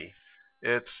company.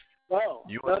 It's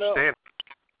you understand.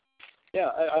 Yeah,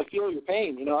 I feel your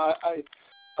pain.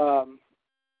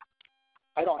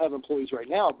 I don't have employees right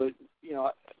now, but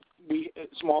we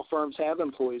small firms have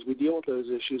employees. We deal with those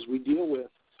issues. We deal with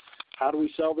how do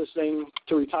we sell this thing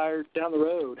to retire down the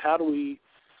road? How do we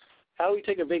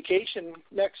take a vacation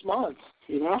next month?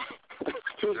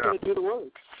 Who's going to do the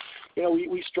work?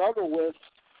 We struggle with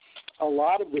a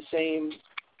lot of the same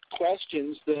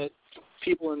questions that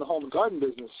people in the home and garden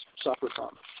business suffer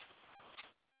from.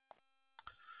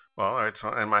 Well, all right. So,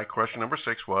 and my question number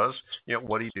 6 was,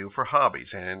 what do you do for hobbies?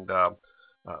 And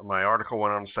my article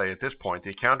went on to say, at this point,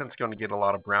 the accountant's going to get a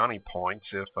lot of brownie points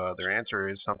if their answer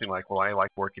is something like, well, I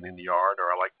like working in the yard, or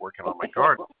I like working on my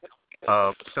garden.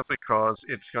 Simply because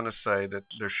it's going to say that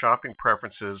their shopping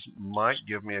preferences might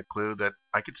give me a clue that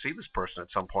I could see this person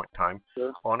at some point in time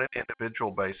on an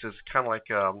individual basis, kind of like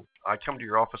I come to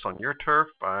your office on your turf.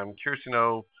 I'm curious to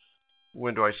know,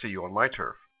 when do I see you on my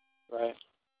turf? Right.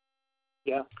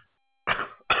 Yeah.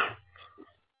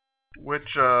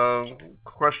 Which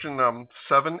question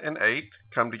 7 and 8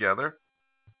 come together.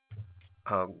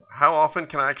 How often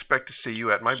can I expect to see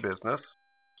you at my business?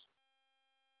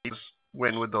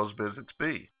 When would those visits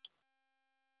be?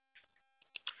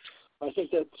 I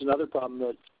think that's another problem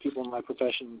that people in my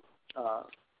profession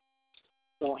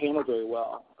don't handle very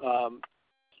well.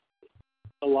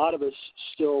 A lot of us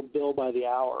still bill by the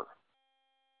hour.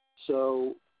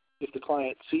 So if the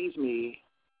client sees me,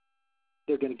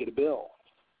 they're going to get a bill.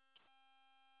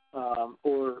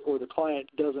 Or the client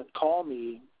doesn't call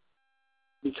me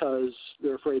because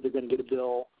they're afraid they're going to get a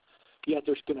bill, yet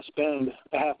they're going to spend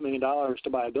 $500,000 to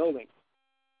buy a building.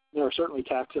 There are certainly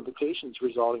tax implications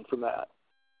resulting from that.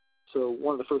 So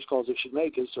one of the first calls they should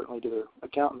make is certainly to their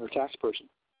accountant or tax person.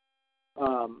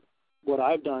 What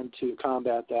I've done to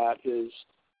combat that is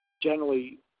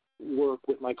generally work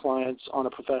with my clients on a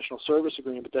professional service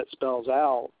agreement that spells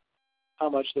out how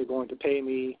much they're going to pay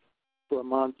me for a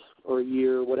month or a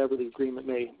year, whatever the agreement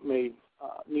may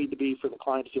need to be for the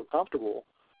client to feel comfortable.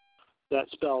 That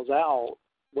spells out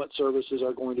what services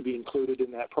are going to be included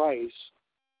in that price,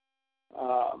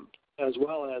 as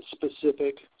well as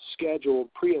specific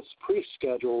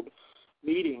pre-scheduled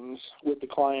meetings with the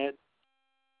client,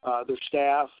 their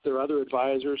staff, their other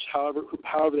advisors, however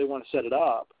they want to set it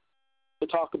up, to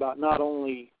talk about not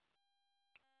only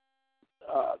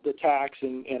the tax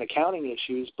and accounting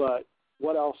issues, but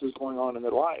what else is going on in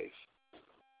their life.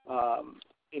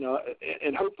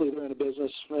 And hopefully they're in a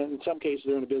business, in some cases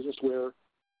they're in a business where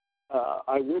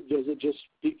I would visit just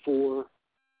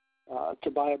to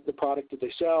buy the product that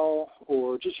they sell,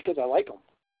 or just because I like them,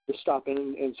 to stop in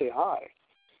and say hi.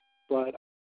 But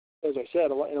as I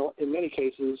said, in many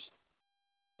cases,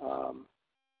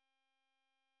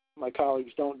 my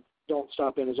colleagues don't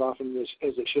stop in as often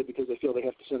as they should because they feel they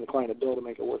have to send the client a bill to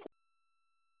make it worth it.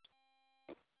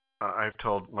 I've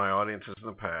told my audiences in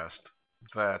the past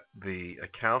that the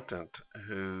accountant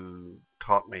who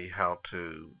taught me how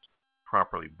to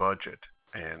properly budget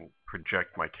and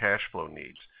project my cash flow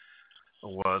needs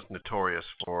was notorious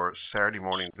for Saturday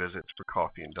morning visits for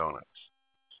coffee and donuts.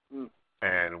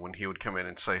 And when he would come in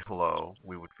and say hello,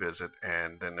 we would visit,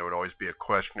 and then there would always be a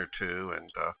question or two,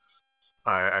 and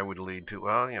I would lead to,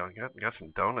 well, got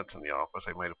some donuts in the office.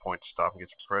 I made a point to stop and get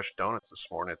some fresh donuts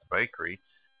this morning at the bakery.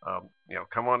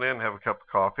 Come on in, have a cup of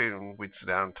coffee, and we'd sit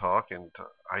down and talk. And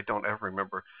I don't ever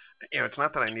remember, it's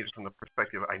not that I need it from the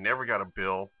perspective, I never got a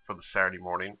bill for the Saturday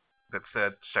morning that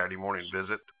said Saturday morning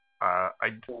visit.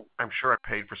 I'm sure I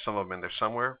paid for some of them in there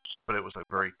somewhere, but it was a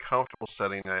very comfortable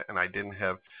setting, and I didn't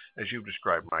have, as you've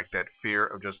described, Mike, that fear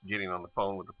of just getting on the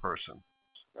phone with the person.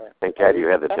 Right. Thank God you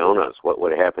had the donuts. What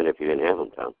would have happened if you didn't have them,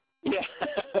 Tom? Yeah.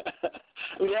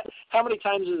 How many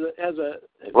times as a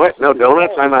what? No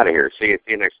donuts? I'm out of here. See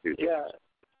you next Tuesday.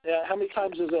 Yeah. How many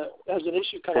times has an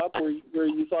issue come up where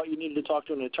you thought you needed to talk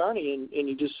to an attorney and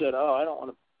you just said, I don't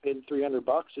want to pay him $300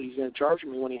 that he's going to charge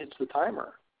me when he hits the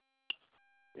timer.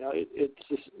 It's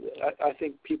just, I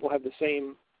think people have the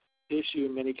same issue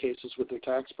in many cases with their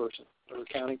tax person or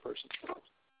accounting person.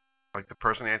 Like the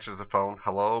person answers the phone,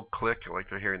 hello, click, like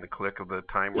they're hearing the click of the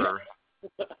timer.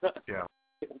 Yeah.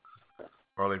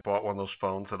 or they bought one of those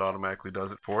phones that automatically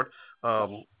does it for it.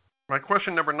 My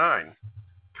question number 9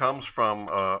 comes from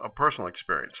a personal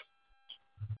experience.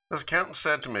 This accountant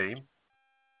said to me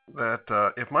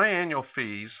that if my annual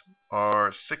fees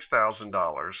are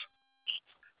 $6,000,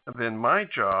 then my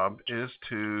job is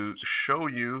to show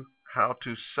you how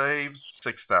to save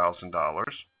 $6,000,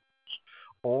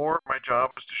 or my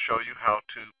job is to show you how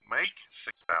to make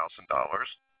 $6,000,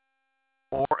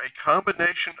 or a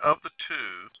combination of the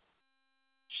two,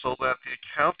 so that the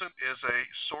accountant is a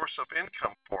source of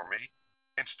income for me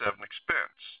instead of an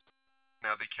expense.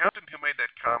 Now, the accountant who made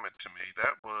that comment to me,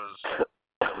 that was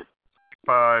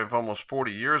 5, almost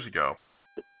 40 years ago.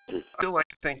 I still like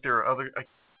to think there are other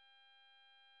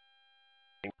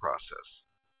process.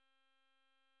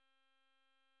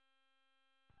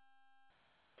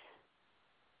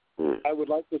 I would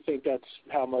like to think that's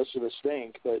how most of us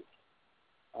think, but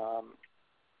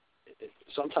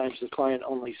sometimes the client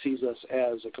only sees us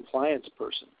as a compliance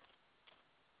person.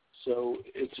 So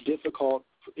it's difficult.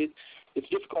 It's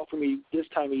difficult for me this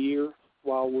time of year,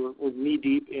 while we're knee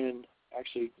deep in,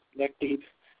 actually neck deep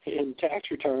in tax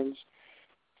returns,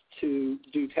 to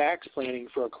do tax planning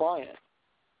for a client.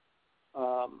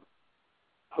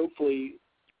 Hopefully,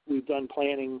 we've done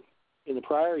planning in the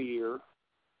prior year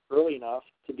early enough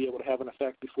to be able to have an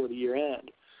effect before the year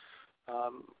end.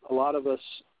 A lot of us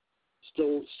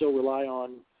still rely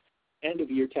on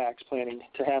end-of-year tax planning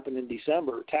to happen in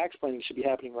December. Tax planning should be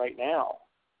happening right now,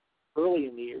 early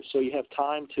in the year, so you have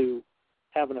time to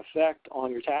have an effect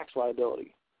on your tax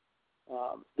liability.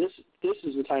 This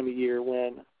is the time of year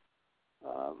when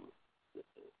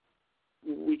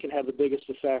we can have the biggest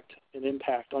effect and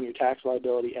impact on your tax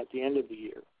liability at the end of the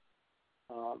year.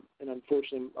 And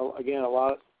unfortunately, again, a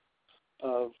lot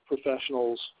of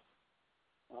professionals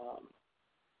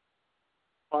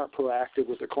aren't proactive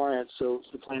with their clients, so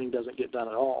the planning doesn't get done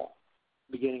at all,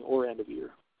 beginning or end of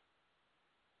year.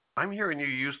 I'm hearing you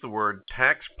use the word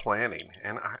tax planning,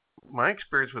 and my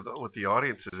experience with the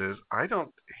audiences is I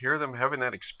don't hear them having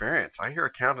that experience. I hear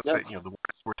accountants say, the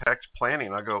words we're tax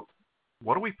planning. I go,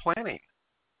 what are we planning?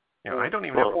 I don't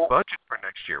even have a budget for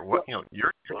next year. What you're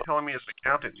telling me as an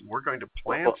accountant, we're going to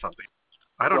plan something.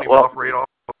 I don't even operate off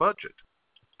a budget.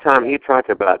 Tom, you talked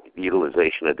about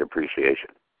utilization of depreciation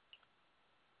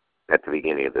at the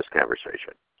beginning of this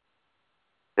conversation.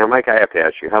 Now, Mike, I have to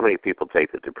ask you, how many people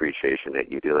take the depreciation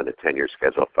that you do in a 10-year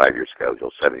schedule, 5-year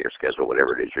schedule, 7-year schedule,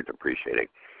 whatever it is you're depreciating,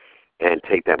 and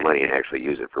take that money and actually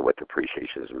use it for what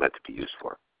depreciation is meant to be used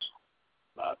for?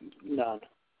 None.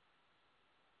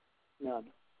 I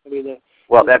mean,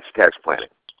 that's tax planning.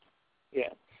 Yeah,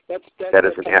 that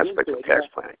is an aspect of tax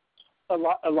planning.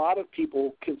 A lot of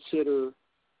people consider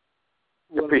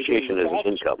depreciation as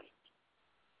an income.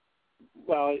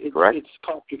 Well, it's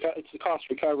the cost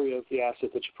recovery of the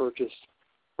asset that you purchased.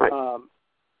 Right.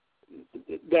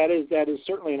 That is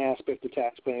certainly an aspect of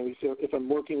tax planning. If I'm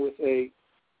working with a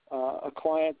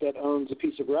client that owns a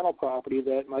piece of rental property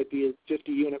that might be a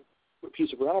 50-unit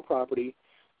piece of rental property,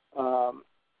 or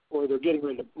they're getting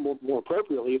ready to, more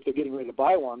appropriately, if they're getting ready to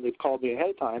buy one, they've called me ahead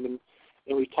of time, and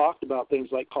we've talked about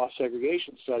things like cost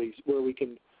segregation studies where we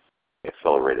can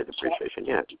accelerated depreciation.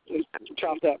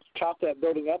 Chop that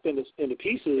building up into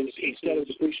pieces instead of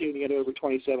depreciating it over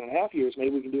 27.5 years.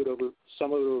 Maybe we can do it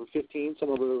some of it over 15, some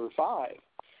of it over 5,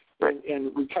 right,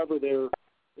 and recover their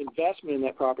investment in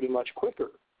that property much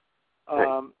quicker.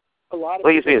 Right.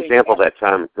 Use the example that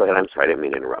Tom. Go ahead. I'm sorry, I didn't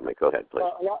mean to interrupt me. Go ahead, please.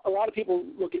 A lot of people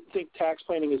think tax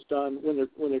planning is done when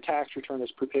their tax return is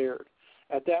prepared.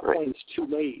 At that point, it's too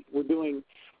late. We're doing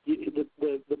the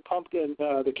pumpkin.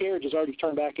 The carriage is already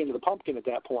turned back into the pumpkin at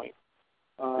that point.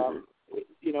 We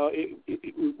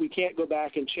can't go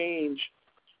back and change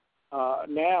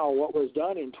now what was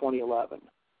done in 2011,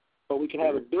 but we can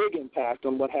have a big impact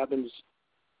on what happens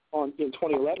in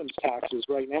 2011's taxes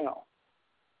right now.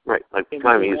 Right, like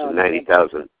Tom used a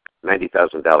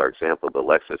 $90,000 example, the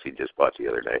Lexus he just bought the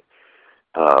other day.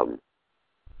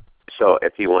 So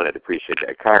if you want to depreciate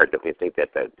that car, don't you think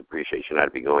that depreciation ought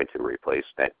to be going to replace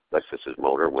that Lexus's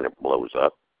motor when it blows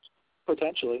up?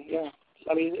 Potentially, yeah.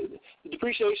 I mean, the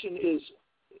depreciation is,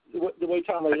 the way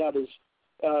Tom laid it out is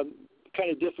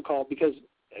kind of difficult because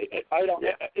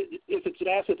if it's an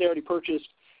asset they already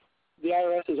purchased, the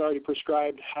IRS has already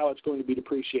prescribed how it's going to be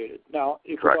depreciated. Now,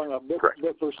 if we're talking about book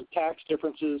versus tax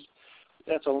differences,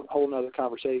 that's a whole other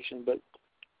conversation. But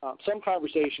some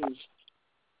conversations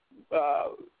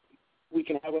we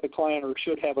can have with a client or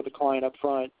should have with a client up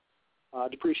front.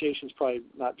 Depreciation is probably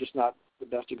not the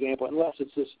best example, unless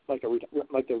it's just like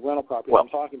the rental property I'm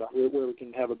talking about, where we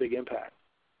can have a big impact.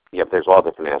 Yep, there's all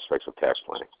different aspects of tax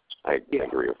planning. I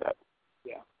agree with that.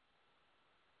 Yeah.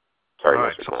 Sorry, All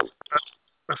right, Mr. so Tom.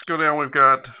 let's go down. We've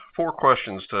got 4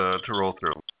 questions to roll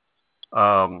through,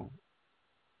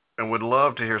 and would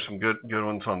love to hear some good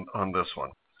ones on this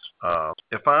one.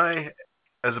 If I,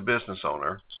 as a business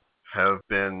owner, have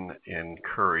been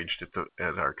encouraged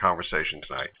at our conversation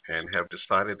tonight and have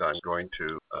decided I'm going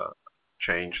to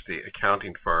change the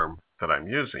accounting firm that I'm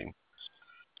using,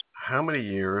 how many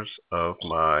years of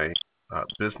my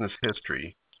business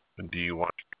history do you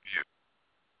want to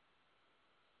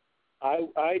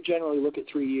review? I generally look at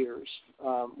 3 years.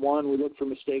 One, we look for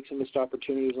mistakes and missed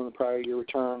opportunities on the prior year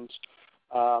returns,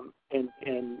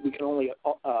 and we can only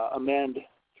amend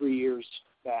 3 years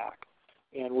back.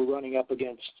 And we're running up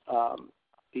against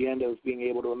the end of being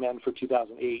able to amend for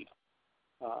 2008.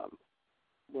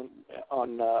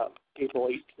 On April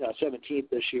 17th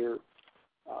this year,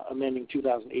 amending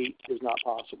 2008 is not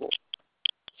possible.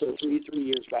 So three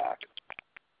years back.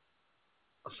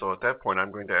 So at that point,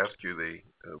 I'm going to ask you the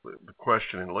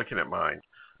question, and looking at mine,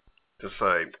 to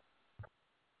say,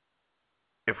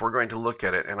 if we're going to look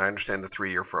at it, and I understand the 3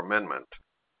 year for amendment,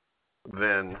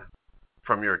 then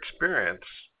from your experience,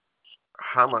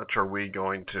 how much are we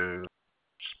going to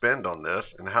spend on this,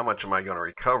 and how much am I going to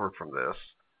recover from this?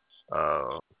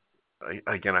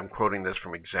 Again, I'm quoting this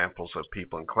from examples of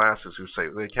people in classes who say,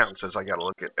 the accountant says, I got to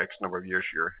look at X number of years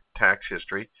of your tax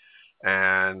history,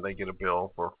 and they get a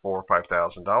bill for $4,000 or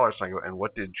 $5,000. I go, and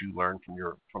what did you learn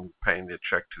from paying the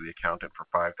check to the accountant for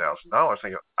 $5,000? I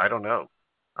go, I don't know.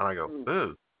 And I go,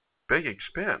 ooh, big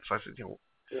expense. I said,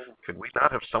 could we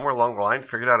not have somewhere along the line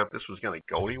figured out if this was going to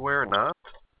go anywhere or not?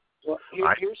 Well,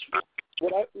 here's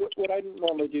what I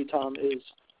normally do, Tom, is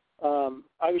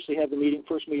obviously have the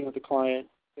first meeting with the client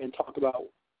and talk about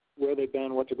where they've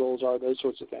been, what their goals are, those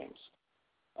sorts of things.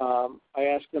 I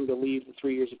ask them to leave the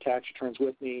 3 years of tax returns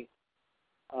with me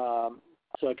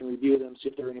so I can review them, see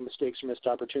if there are any mistakes or missed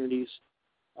opportunities.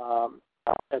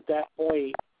 At that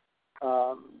point,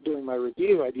 during my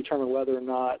review, I determine whether or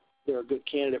not they're a good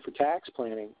candidate for tax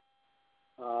planning.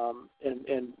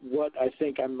 And what I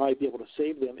think I might be able to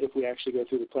save them if we actually go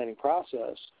through the planning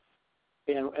process.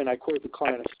 And I quote the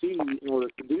client a fee in order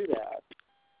to do that.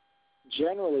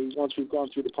 Generally, once we've gone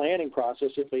through the planning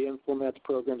process, if they implement the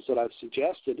programs that I've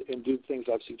suggested and do things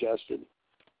I've suggested,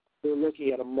 they're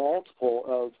looking at a multiple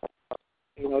of,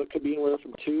 it could be anywhere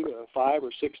from 2 to 5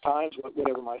 or 6 times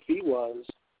whatever my fee was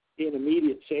in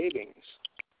immediate savings.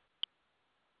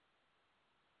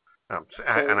 And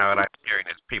what I'm hearing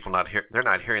is people they're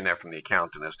not hearing that from the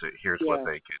accountant as to here's what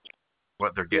they're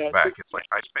getting back. It's like,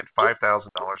 I spent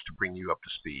 $5,000 to bring you up to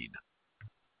speed.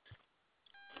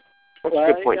 That's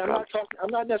a good point, I'm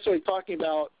not necessarily talking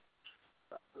about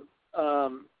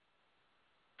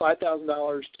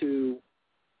 $5,000 to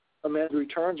amend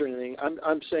returns or anything.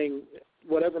 I'm saying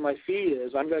whatever my fee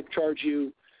is, I'm going to charge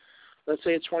you. Let's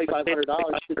say it's $2,500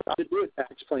 to do a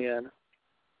tax plan.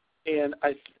 And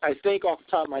I think off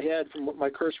the top of my head, from what my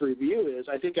cursory review is,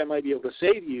 I think I might be able to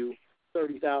save you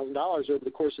 $30,000 over the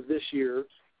course of this year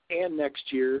and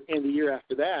next year and the year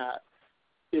after that.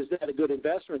 Is that a good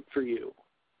investment for you?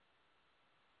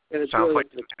 And it's really like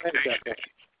the that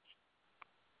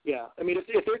yeah. I mean,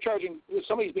 if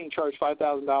somebody's being charged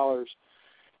 $5,000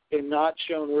 and not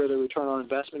shown where the return on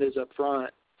investment is up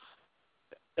front,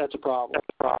 that's a problem.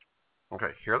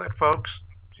 Okay, hear that, folks?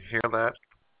 Hear that?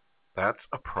 That's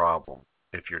a problem.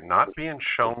 If you're not being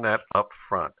shown that up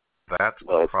front, that's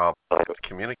a problem. It's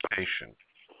communication.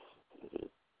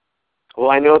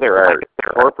 Well, I know there are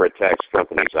corporate tax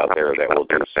companies out there that will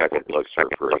do second looks for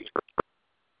free.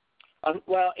 I'm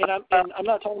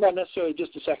not talking about necessarily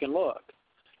just a second look.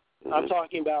 Mm-hmm. I'm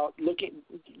talking about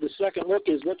the second look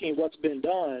is looking at what's been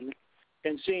done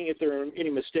and seeing if there are any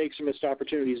mistakes or missed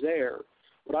opportunities there.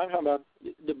 What I'm talking about,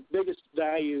 the biggest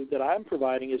value that I'm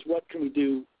providing is what can we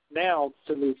do now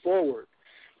to move forward.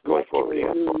 Where can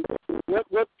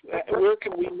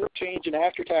we change an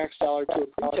after-tax dollar to a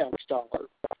pre-tax dollar?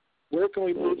 Where can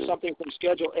we move something from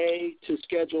Schedule A to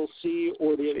Schedule C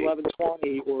or the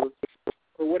 1120 or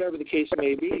whatever the case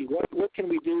may be? What can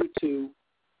we do to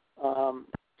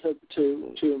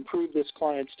improve this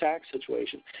client's tax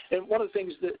situation? And one of the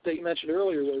things that you mentioned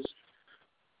earlier was,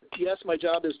 yes, my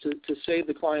job is to save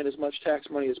the client as much tax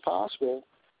money as possible,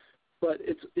 but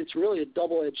it's really a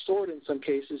double-edged sword in some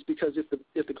cases, because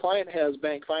if the client has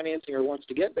bank financing or wants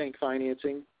to get bank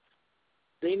financing,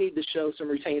 they need to show some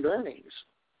retained earnings.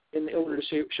 In order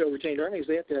to show retained earnings,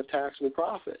 they have to have taxable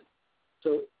profit.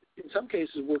 So in some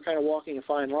cases, we're kind of walking a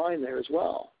fine line there as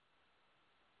well.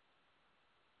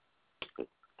 All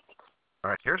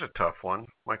right, here's a tough one.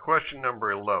 My question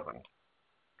number 11.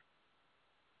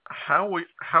 How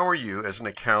are you, as an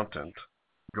accountant,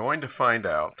 going to find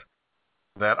out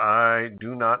that I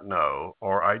do not know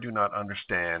or I do not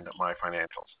understand my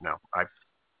financials. Now, I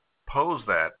pose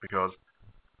that because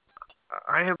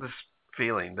I have this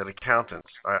feeling that accountants,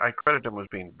 I credit them as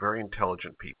being very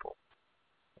intelligent people.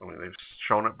 I mean, they've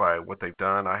shown it by what they've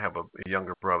done. I have a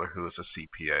younger brother who is a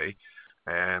CPA,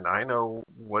 and I know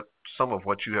some of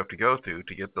what you have to go through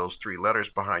to get those three letters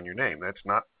behind your name. That's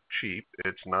not cheap.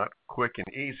 It's not quick and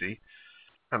easy,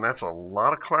 and that's a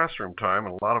lot of classroom time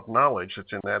and a lot of knowledge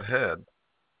that's in that head.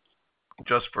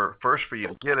 Just for first for you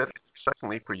to get it,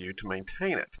 secondly for you to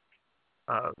maintain it.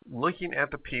 Looking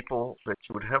at the people that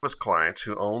you would have as clients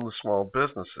who own the small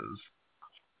businesses,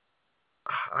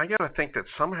 I got to think that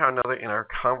somehow or another in our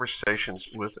conversations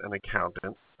with an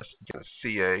accountant,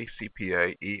 CA,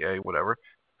 CPA, EA, whatever,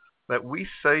 that we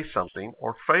say something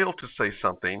or fail to say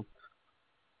something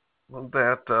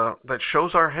that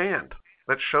shows our hand,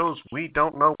 that shows we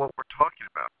don't know what we're talking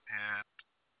about. And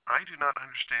I do not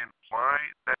understand why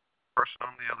that person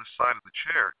on the other side of the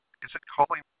chair isn't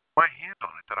calling my hand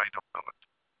on it that I don't know it.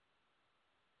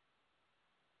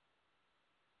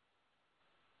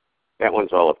 That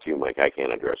one's all up to you, Mike. I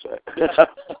can't address that.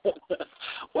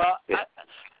 Well,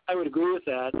 I would agree with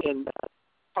that. And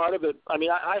part of it, I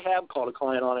mean, I have called a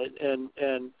client on it, and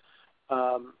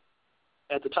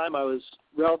at the time I was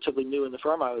relatively new in the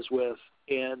firm I was with,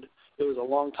 and it was a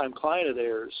longtime client of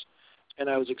theirs, and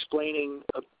I was explaining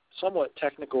a somewhat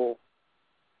technical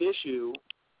issue,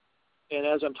 and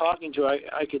as I'm talking to her,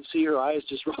 I could see her eyes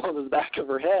just roll in the back of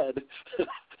her head.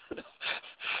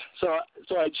 So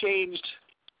I changed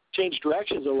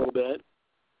directions a little bit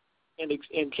and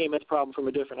came at the problem from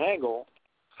a different angle,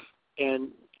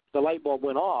 and the light bulb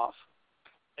went off,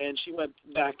 and she went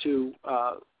back to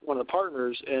one of the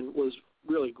partners and was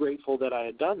really grateful that I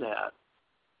had done that.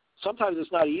 Sometimes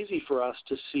it's not easy for us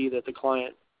to see that the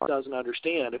client doesn't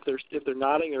understand. If they're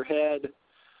nodding their head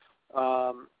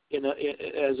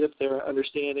as if they're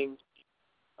understanding,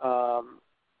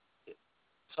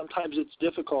 sometimes it's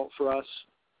difficult for us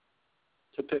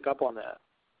to pick up on that.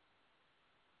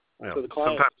 Yeah. So the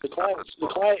client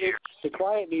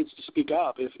needs to speak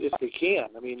up if they can.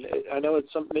 I mean, I know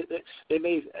it's something they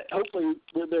may. Hopefully,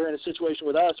 they're in a situation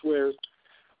with us where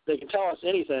they can tell us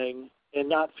anything and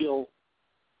not feel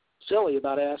silly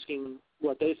about asking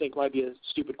what they think might be a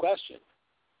stupid question.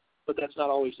 But that's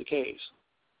not always the case.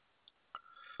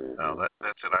 No,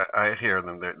 that's it. I hear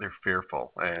them. They're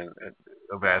fearful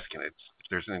of asking it.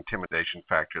 There's an intimidation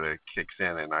factor that kicks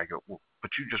in, and I go, well,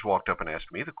 but you just walked up and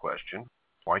asked me the question.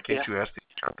 Why can't you ask the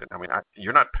accountant? I mean,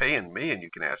 you're not paying me, and you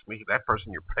can ask me. That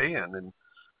person you're paying, and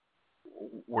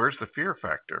where's the fear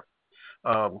factor?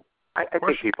 I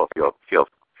think people feel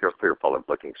fearful of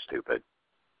looking stupid.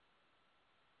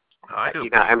 I do.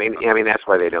 I mean, that's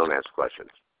why they don't ask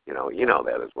questions. You know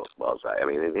that as well as I. I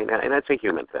mean, and that's a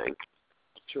human thing.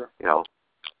 Sure. And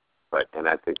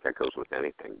I think that goes with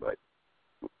anything. But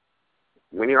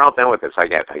when you're all done with this, I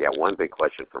got one big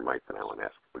question for Mike that I want to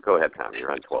ask. But go ahead, Tom.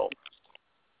 You're on 12.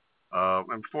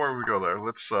 And before we go there,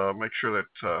 let's make sure that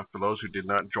for those who did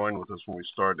not join with us when we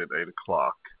started at 8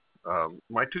 o'clock,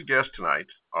 my two guests tonight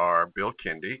are Bill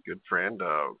Kendi, good friend,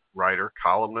 writer,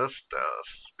 columnist,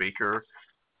 speaker,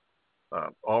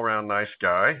 all-around nice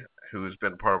guy who's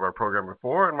been part of our program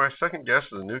before. And my second guest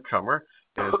is a newcomer,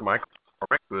 is Mike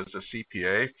McCormick, who is a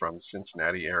CPA from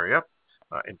Cincinnati area.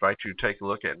 Invite you to take a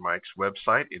look at Mike's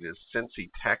website. It is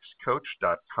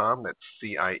cincytaxcoach.com. That's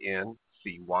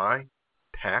CINCY.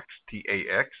 Tax,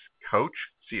 T-A-X, coach,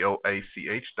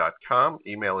 COACH.com.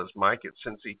 Email is Mike at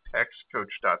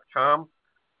cincytaxcoach.com.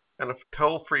 And a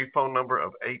toll-free phone number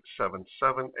of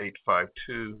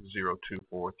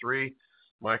 877-852-0243.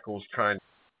 Michael's kind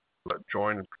to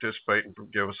join and participate and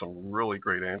give us some really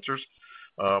great answers.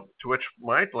 To which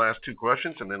my last two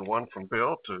questions, and then one from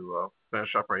Bill to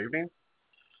finish up our evening.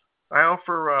 I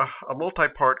offer a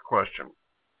multi-part question,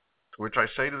 to which I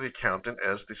say to the accountant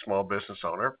as the small business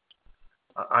owner,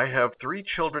 I have 3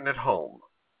 children at home.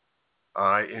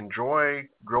 I enjoy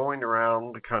going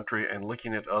around the country and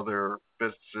looking at other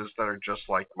businesses that are just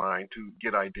like mine to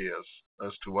get ideas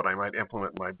as to what I might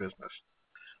implement in my business.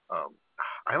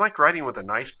 I like writing with a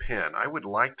nice pen. I would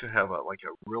like to have a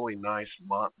really nice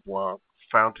Mont Blanc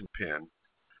fountain pen.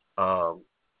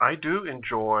 I do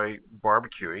enjoy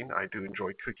barbecuing. I do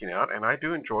enjoy cooking out, and I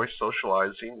do enjoy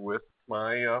socializing with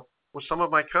with some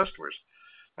of my customers.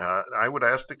 I would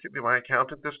ask my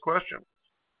accountant this question.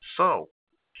 So,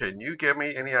 can you give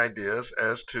me any ideas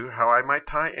as to how I might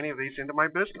tie any of these into my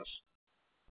business?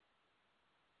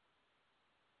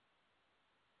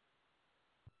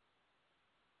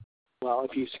 Well,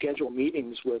 if you schedule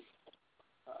meetings with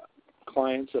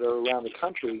clients that are around the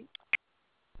country,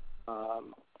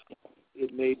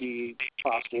 it may be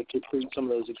possible to treat some of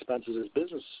those expenses as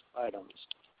business items.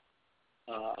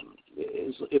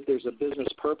 If there's a business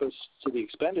purpose to the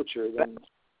expenditure, then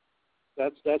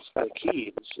that's the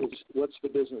key. Is what's the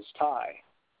business tie?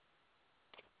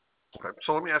 Okay,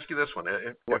 so let me ask you this one.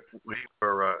 If we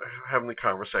were having the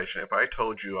conversation, if I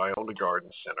told you I owned a garden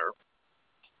center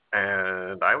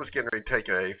and I was getting ready to take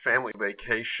a family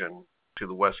vacation to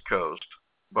the West Coast,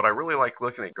 but I really like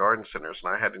looking at garden centers,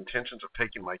 and I had intentions of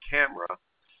taking my camera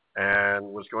and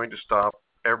was going to stop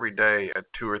every day at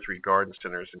 2 or 3 garden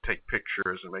centers and take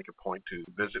pictures and make a point to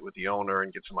visit with the owner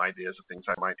and get some ideas of things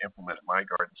I might implement at my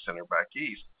garden center back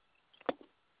east.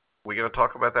 We going to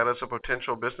talk about that as a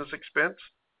potential business expense?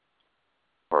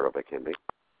 Part of it can be.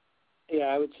 Yeah,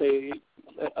 I would say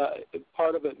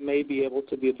part of it may be able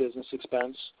to be a business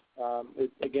expense.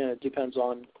 It depends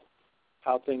on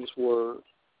how things were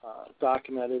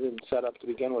documented and set up to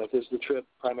begin with. Is the trip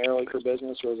primarily for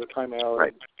business, or is it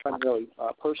primarily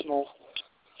personal?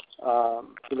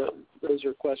 Those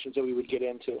are questions that we would get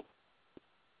into.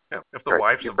 Yeah, if the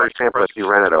wife's for example, if you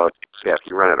rented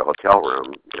a hotel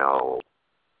room,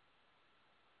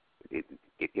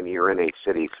 you're in a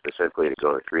city specifically to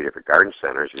go to 3 different garden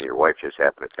centers, and your wife just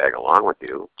happened to tag along with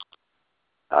you.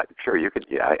 Sure, you could.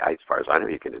 Yeah, as far as I know,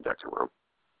 you can deduct a room.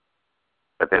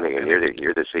 But then again,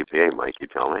 you're the CPA, Mike. You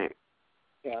tell me.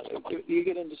 Yeah, you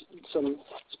get into some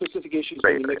specific issues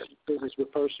when you mix business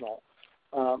with personal.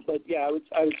 But yeah, I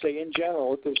would say in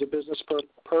general, if there's a business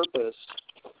purpose,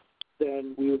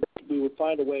 then we would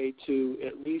find a way to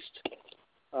at least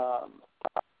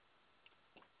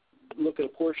look at a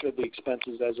portion of the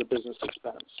expenses as a business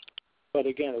expense. But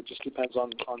again, it just depends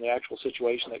on the actual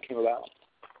situation that came about.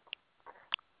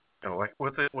 Like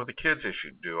with the kids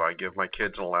issue, do I give my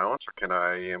kids an allowance, or can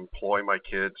I employ my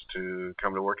kids to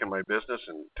come to work in my business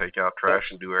and take out trash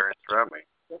and do errands around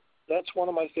me? That's one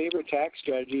of my favorite tax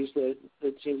strategies that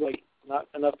it seems like not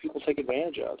enough people take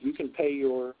advantage of. You can pay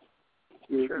your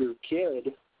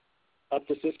kid up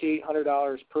to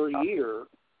 $5,800 per year,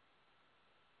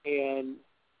 and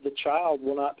the child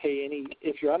will not pay any.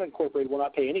 If you're unincorporated, will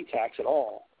not pay any tax at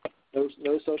all. No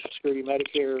Social Security,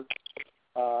 Medicare,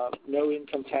 no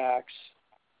income tax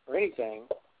or anything.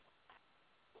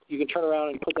 You can turn around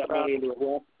and put that money into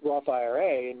a Roth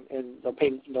IRA, and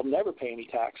they'll never pay any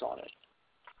tax on it.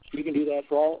 You can do that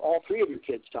for all 3 of your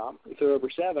kids, Tom, if they're over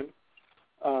 7.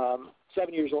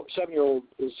 7-year-old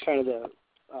is kind of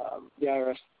the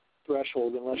IRS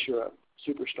threshold, unless you're a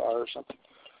superstar or something.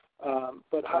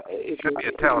 But if you could be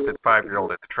a talented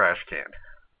 5-year-old at the trash can.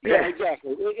 Yeah,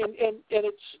 exactly. And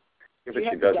it's you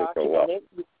have to document it.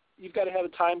 You've got to have a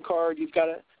time card. You got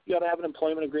to have an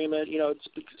employment agreement. It's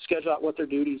schedule out what their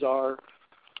duties are.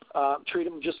 Treat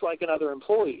them just like another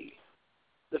employee.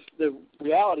 The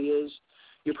reality is,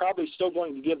 you're probably still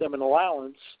going to give them an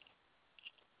allowance,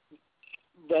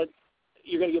 but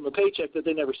you're going to give them a paycheck that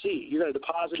they never see. You're going to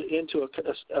deposit it into a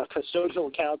custodial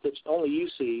account that only you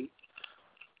see.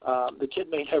 The kid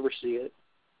may never see it,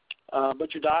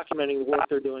 but you're documenting the work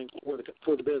they're doing for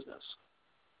the business.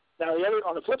 Now,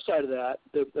 on the flip side of that,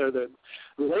 the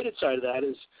related side of that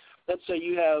is, let's say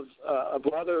you have a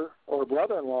brother or a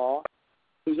brother-in-law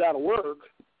who's out of work,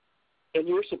 and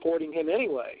you're supporting him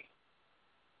anyway.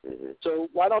 Mm-hmm. So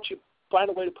why don't you find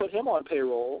a way to put him on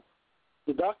payroll,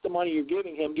 deduct the money you're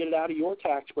giving him, get it out of your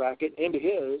tax bracket into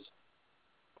his,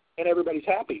 and everybody's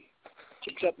happy,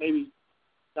 except maybe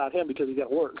not him because he's got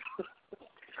to work.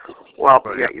 Well,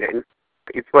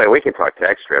 we can talk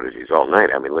tax strategies all night.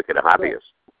 I mean, look at a hobbyist.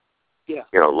 Yeah.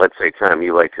 Let's say, Tom,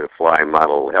 you like to fly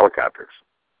model helicopters,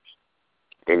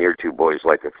 and your 2 boys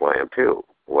like to fly them too.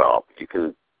 Well, if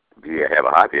you have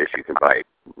a hobbyist, you can buy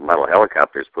model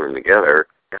helicopters, put them together,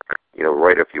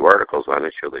 write a few articles on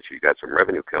it, show that you got some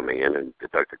revenue coming in, and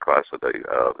deduct the cost of the.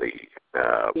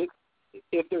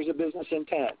 If there's a business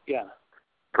intent, yeah.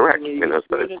 Correct. I mean, you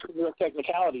get into real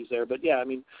technicalities there, but yeah, I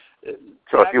mean.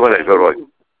 So if you want to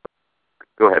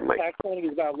go ahead, Mike. Tax planning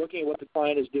is about looking at what the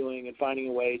client is doing and finding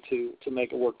a way to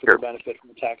make it work for their benefit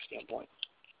from a tax standpoint.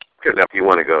 Sure. Now,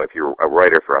 if you're a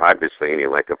writer for a hobbyist thing and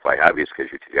you like to fly hobbies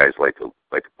because you 2 guys like to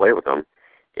play with them,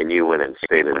 and you went and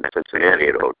stayed in Cincinnati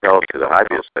at a hotel to the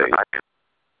hobbyist thing,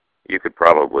 you could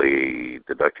probably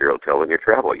deduct your hotel and your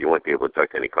travel. You won't be able to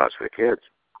deduct any cost for the kids,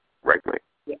 right, Mike?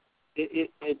 Yeah.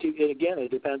 Again,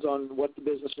 it depends on what the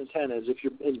business intent is. If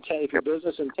your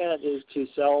business intent is to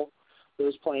sell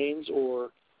those planes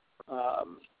or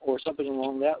something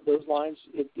along those lines,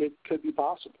 it could be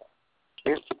possible.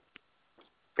 Yeah.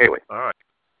 Anyway. All right.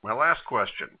 My last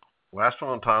question. Last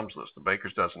one on Tom's list, the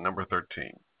Baker's Dozen, number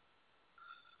 13.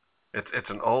 It's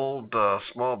an old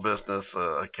small business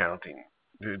accounting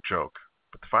joke.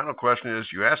 But the final question is,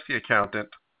 you ask the accountant,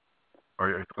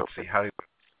 or let's see, how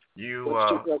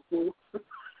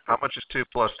much is 2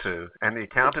 plus 2? And the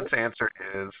accountant's answer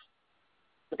is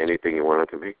anything you want it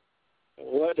to be.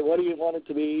 What do you want it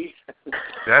to be?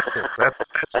 That's it. That's it.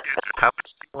 How much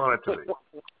do you want it to be?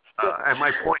 And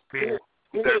my point being,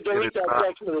 you're going to delete that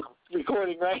section of the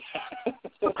recording, right?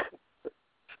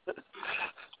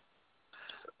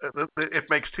 It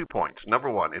makes 2 points. Number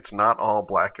one, it's not all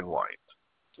black and white.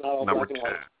 Number two,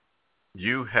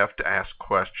 you have to ask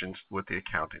questions with the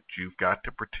accountant. You've got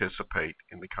to participate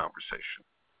in the conversation.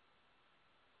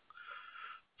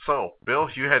 So, Bill,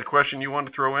 you had a question you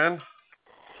wanted to throw in?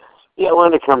 Yeah, I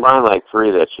wanted to combine like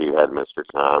 3 that you had, Mr.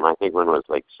 Tom. I think one was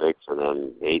like 6, and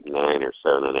then 8 and 9, or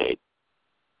 7 and 8.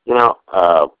 You know,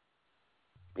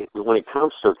 when it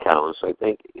comes to accountants, I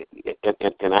think,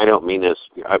 and I don't mean this,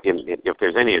 if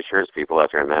there's any insurance people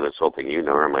out there, I'm not insulting you,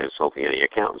 nor am I insulting any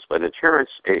accountants, but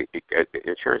insurance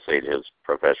agents,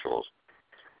 professionals,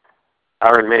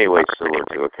 are in many ways similar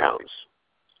to accountants.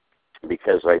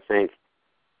 Because I think,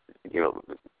 you know,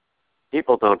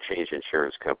 people don't change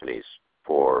insurance companies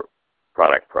for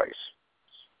product price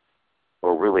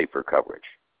or really for coverage.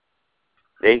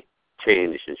 They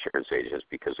change insurance agents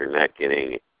because they're not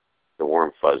getting the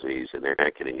warm fuzzies and they're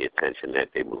not getting the attention that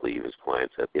they believe as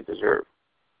clients that they deserve.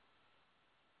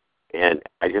 And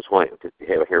I just want to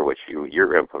hear what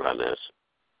your input on this.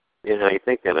 And I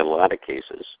think that in a lot of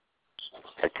cases,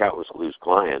 accountants lose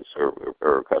clients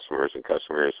or customers, and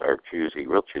customers are choosy,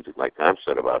 like Tom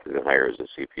said about who to hire as a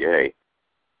CPA,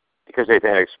 because they've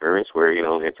had experience where, you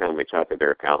know, the time they talk to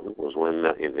their accountant was when,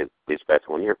 it leads back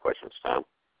to one of your questions, Tom,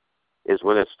 is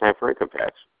when it's time for income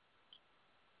tax.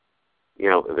 You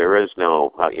know, there is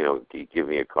no, you know, give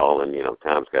me a call and, you know,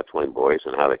 Tom's got 20 boys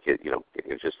and how the kid, you know,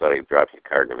 you just thought he'd drop you a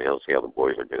card in the mail and see how the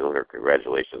boys are doing, or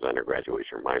congratulations on their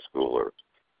graduation from high school, or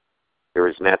there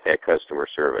is not that customer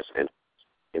service. And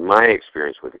in my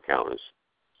experience with accountants,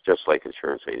 just like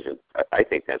insurance agents, I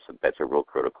think that's a real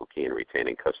critical key in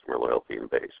retaining customer loyalty and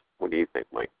base. What do you think,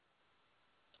 Mike?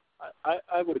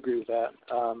 I would agree with that.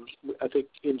 I think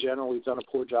in general we've done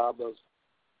a poor job of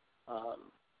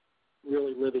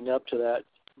really living up to that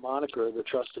moniker, the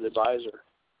trusted advisor.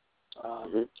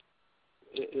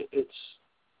 It's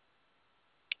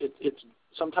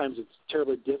sometimes it's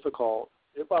terribly difficult.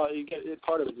 Well,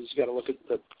 part of it is you got to look at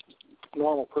the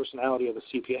normal personality of a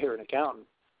CPA or an accountant.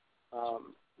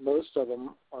 Most of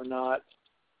them are not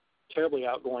terribly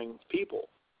outgoing people.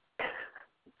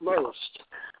 Most.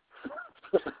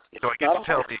 So I get to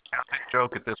tell the accountant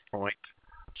joke at this point.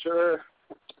 Sure.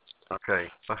 Okay,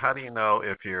 so how do you know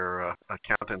if your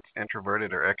accountant's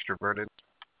introverted or extroverted?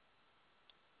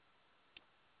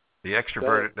 The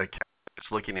extroverted accountant is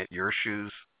looking at your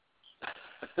shoes.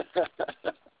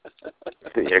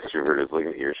 The extrovert is looking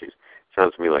at your shoes.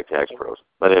 Sounds to me like tax pros.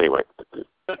 But anyway,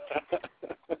 I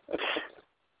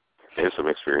have some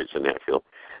experience in that field.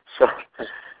 So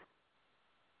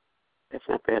it's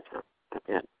not bad, Tom. Not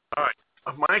bad. All right.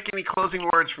 Mike, any closing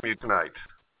words from you tonight?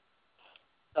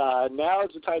 Now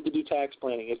is the time to do tax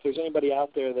planning. If there's anybody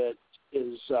out there that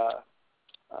is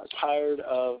tired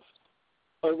of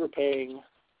overpaying,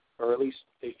 or at least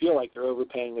they feel like they're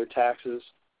overpaying their taxes,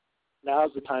 now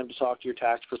is the time to talk to your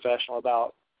tax professional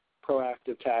about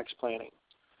proactive tax planning.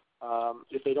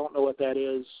 If they don't know what that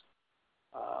is,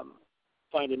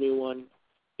 find a new one.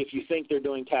 If you think they're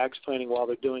doing tax planning while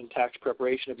they're doing tax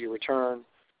preparation of your return,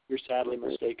 you're sadly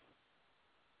mistaken.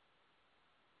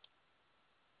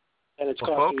 And it's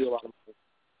costing you a lot of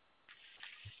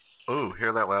money. Ooh,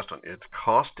 hear that last one. It's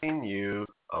costing you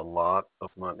a lot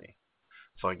of money.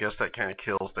 So I guess that kind of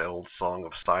kills that old song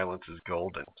of silence is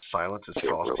golden. Silence is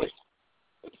costly.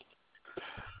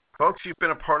 Folks, you've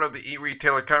been a part of the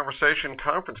eRetailer Conversation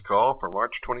conference call for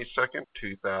March 22nd,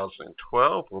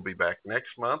 2012. We'll be back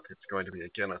next month. It's going to be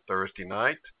again a Thursday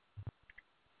night.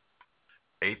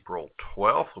 April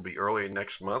 12th will be early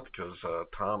next month because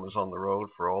Tom is on the road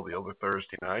for all the other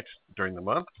Thursday nights during the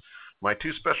month. My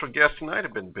 2 special guests tonight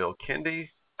have been Bill Kindy,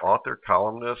 author,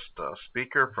 columnist,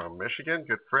 speaker from Michigan,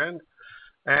 good friend,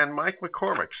 and Mike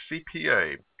McCormick,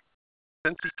 CPA,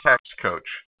 Cincy Tax Coach.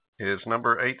 His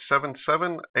number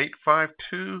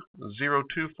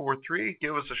 877-852-0243.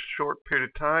 Give us a short period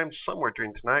of time. Somewhere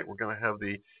during tonight, we're going to have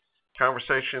the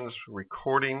Conversations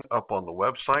recording up on the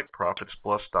website,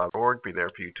 profitsplus.org. Be there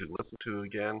for you to listen to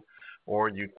again, or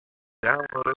you can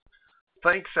download it.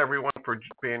 Thanks, everyone, for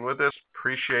being with us.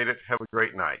 Appreciate it. Have a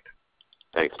great night.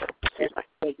 Thanks.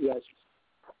 Thank you, guys.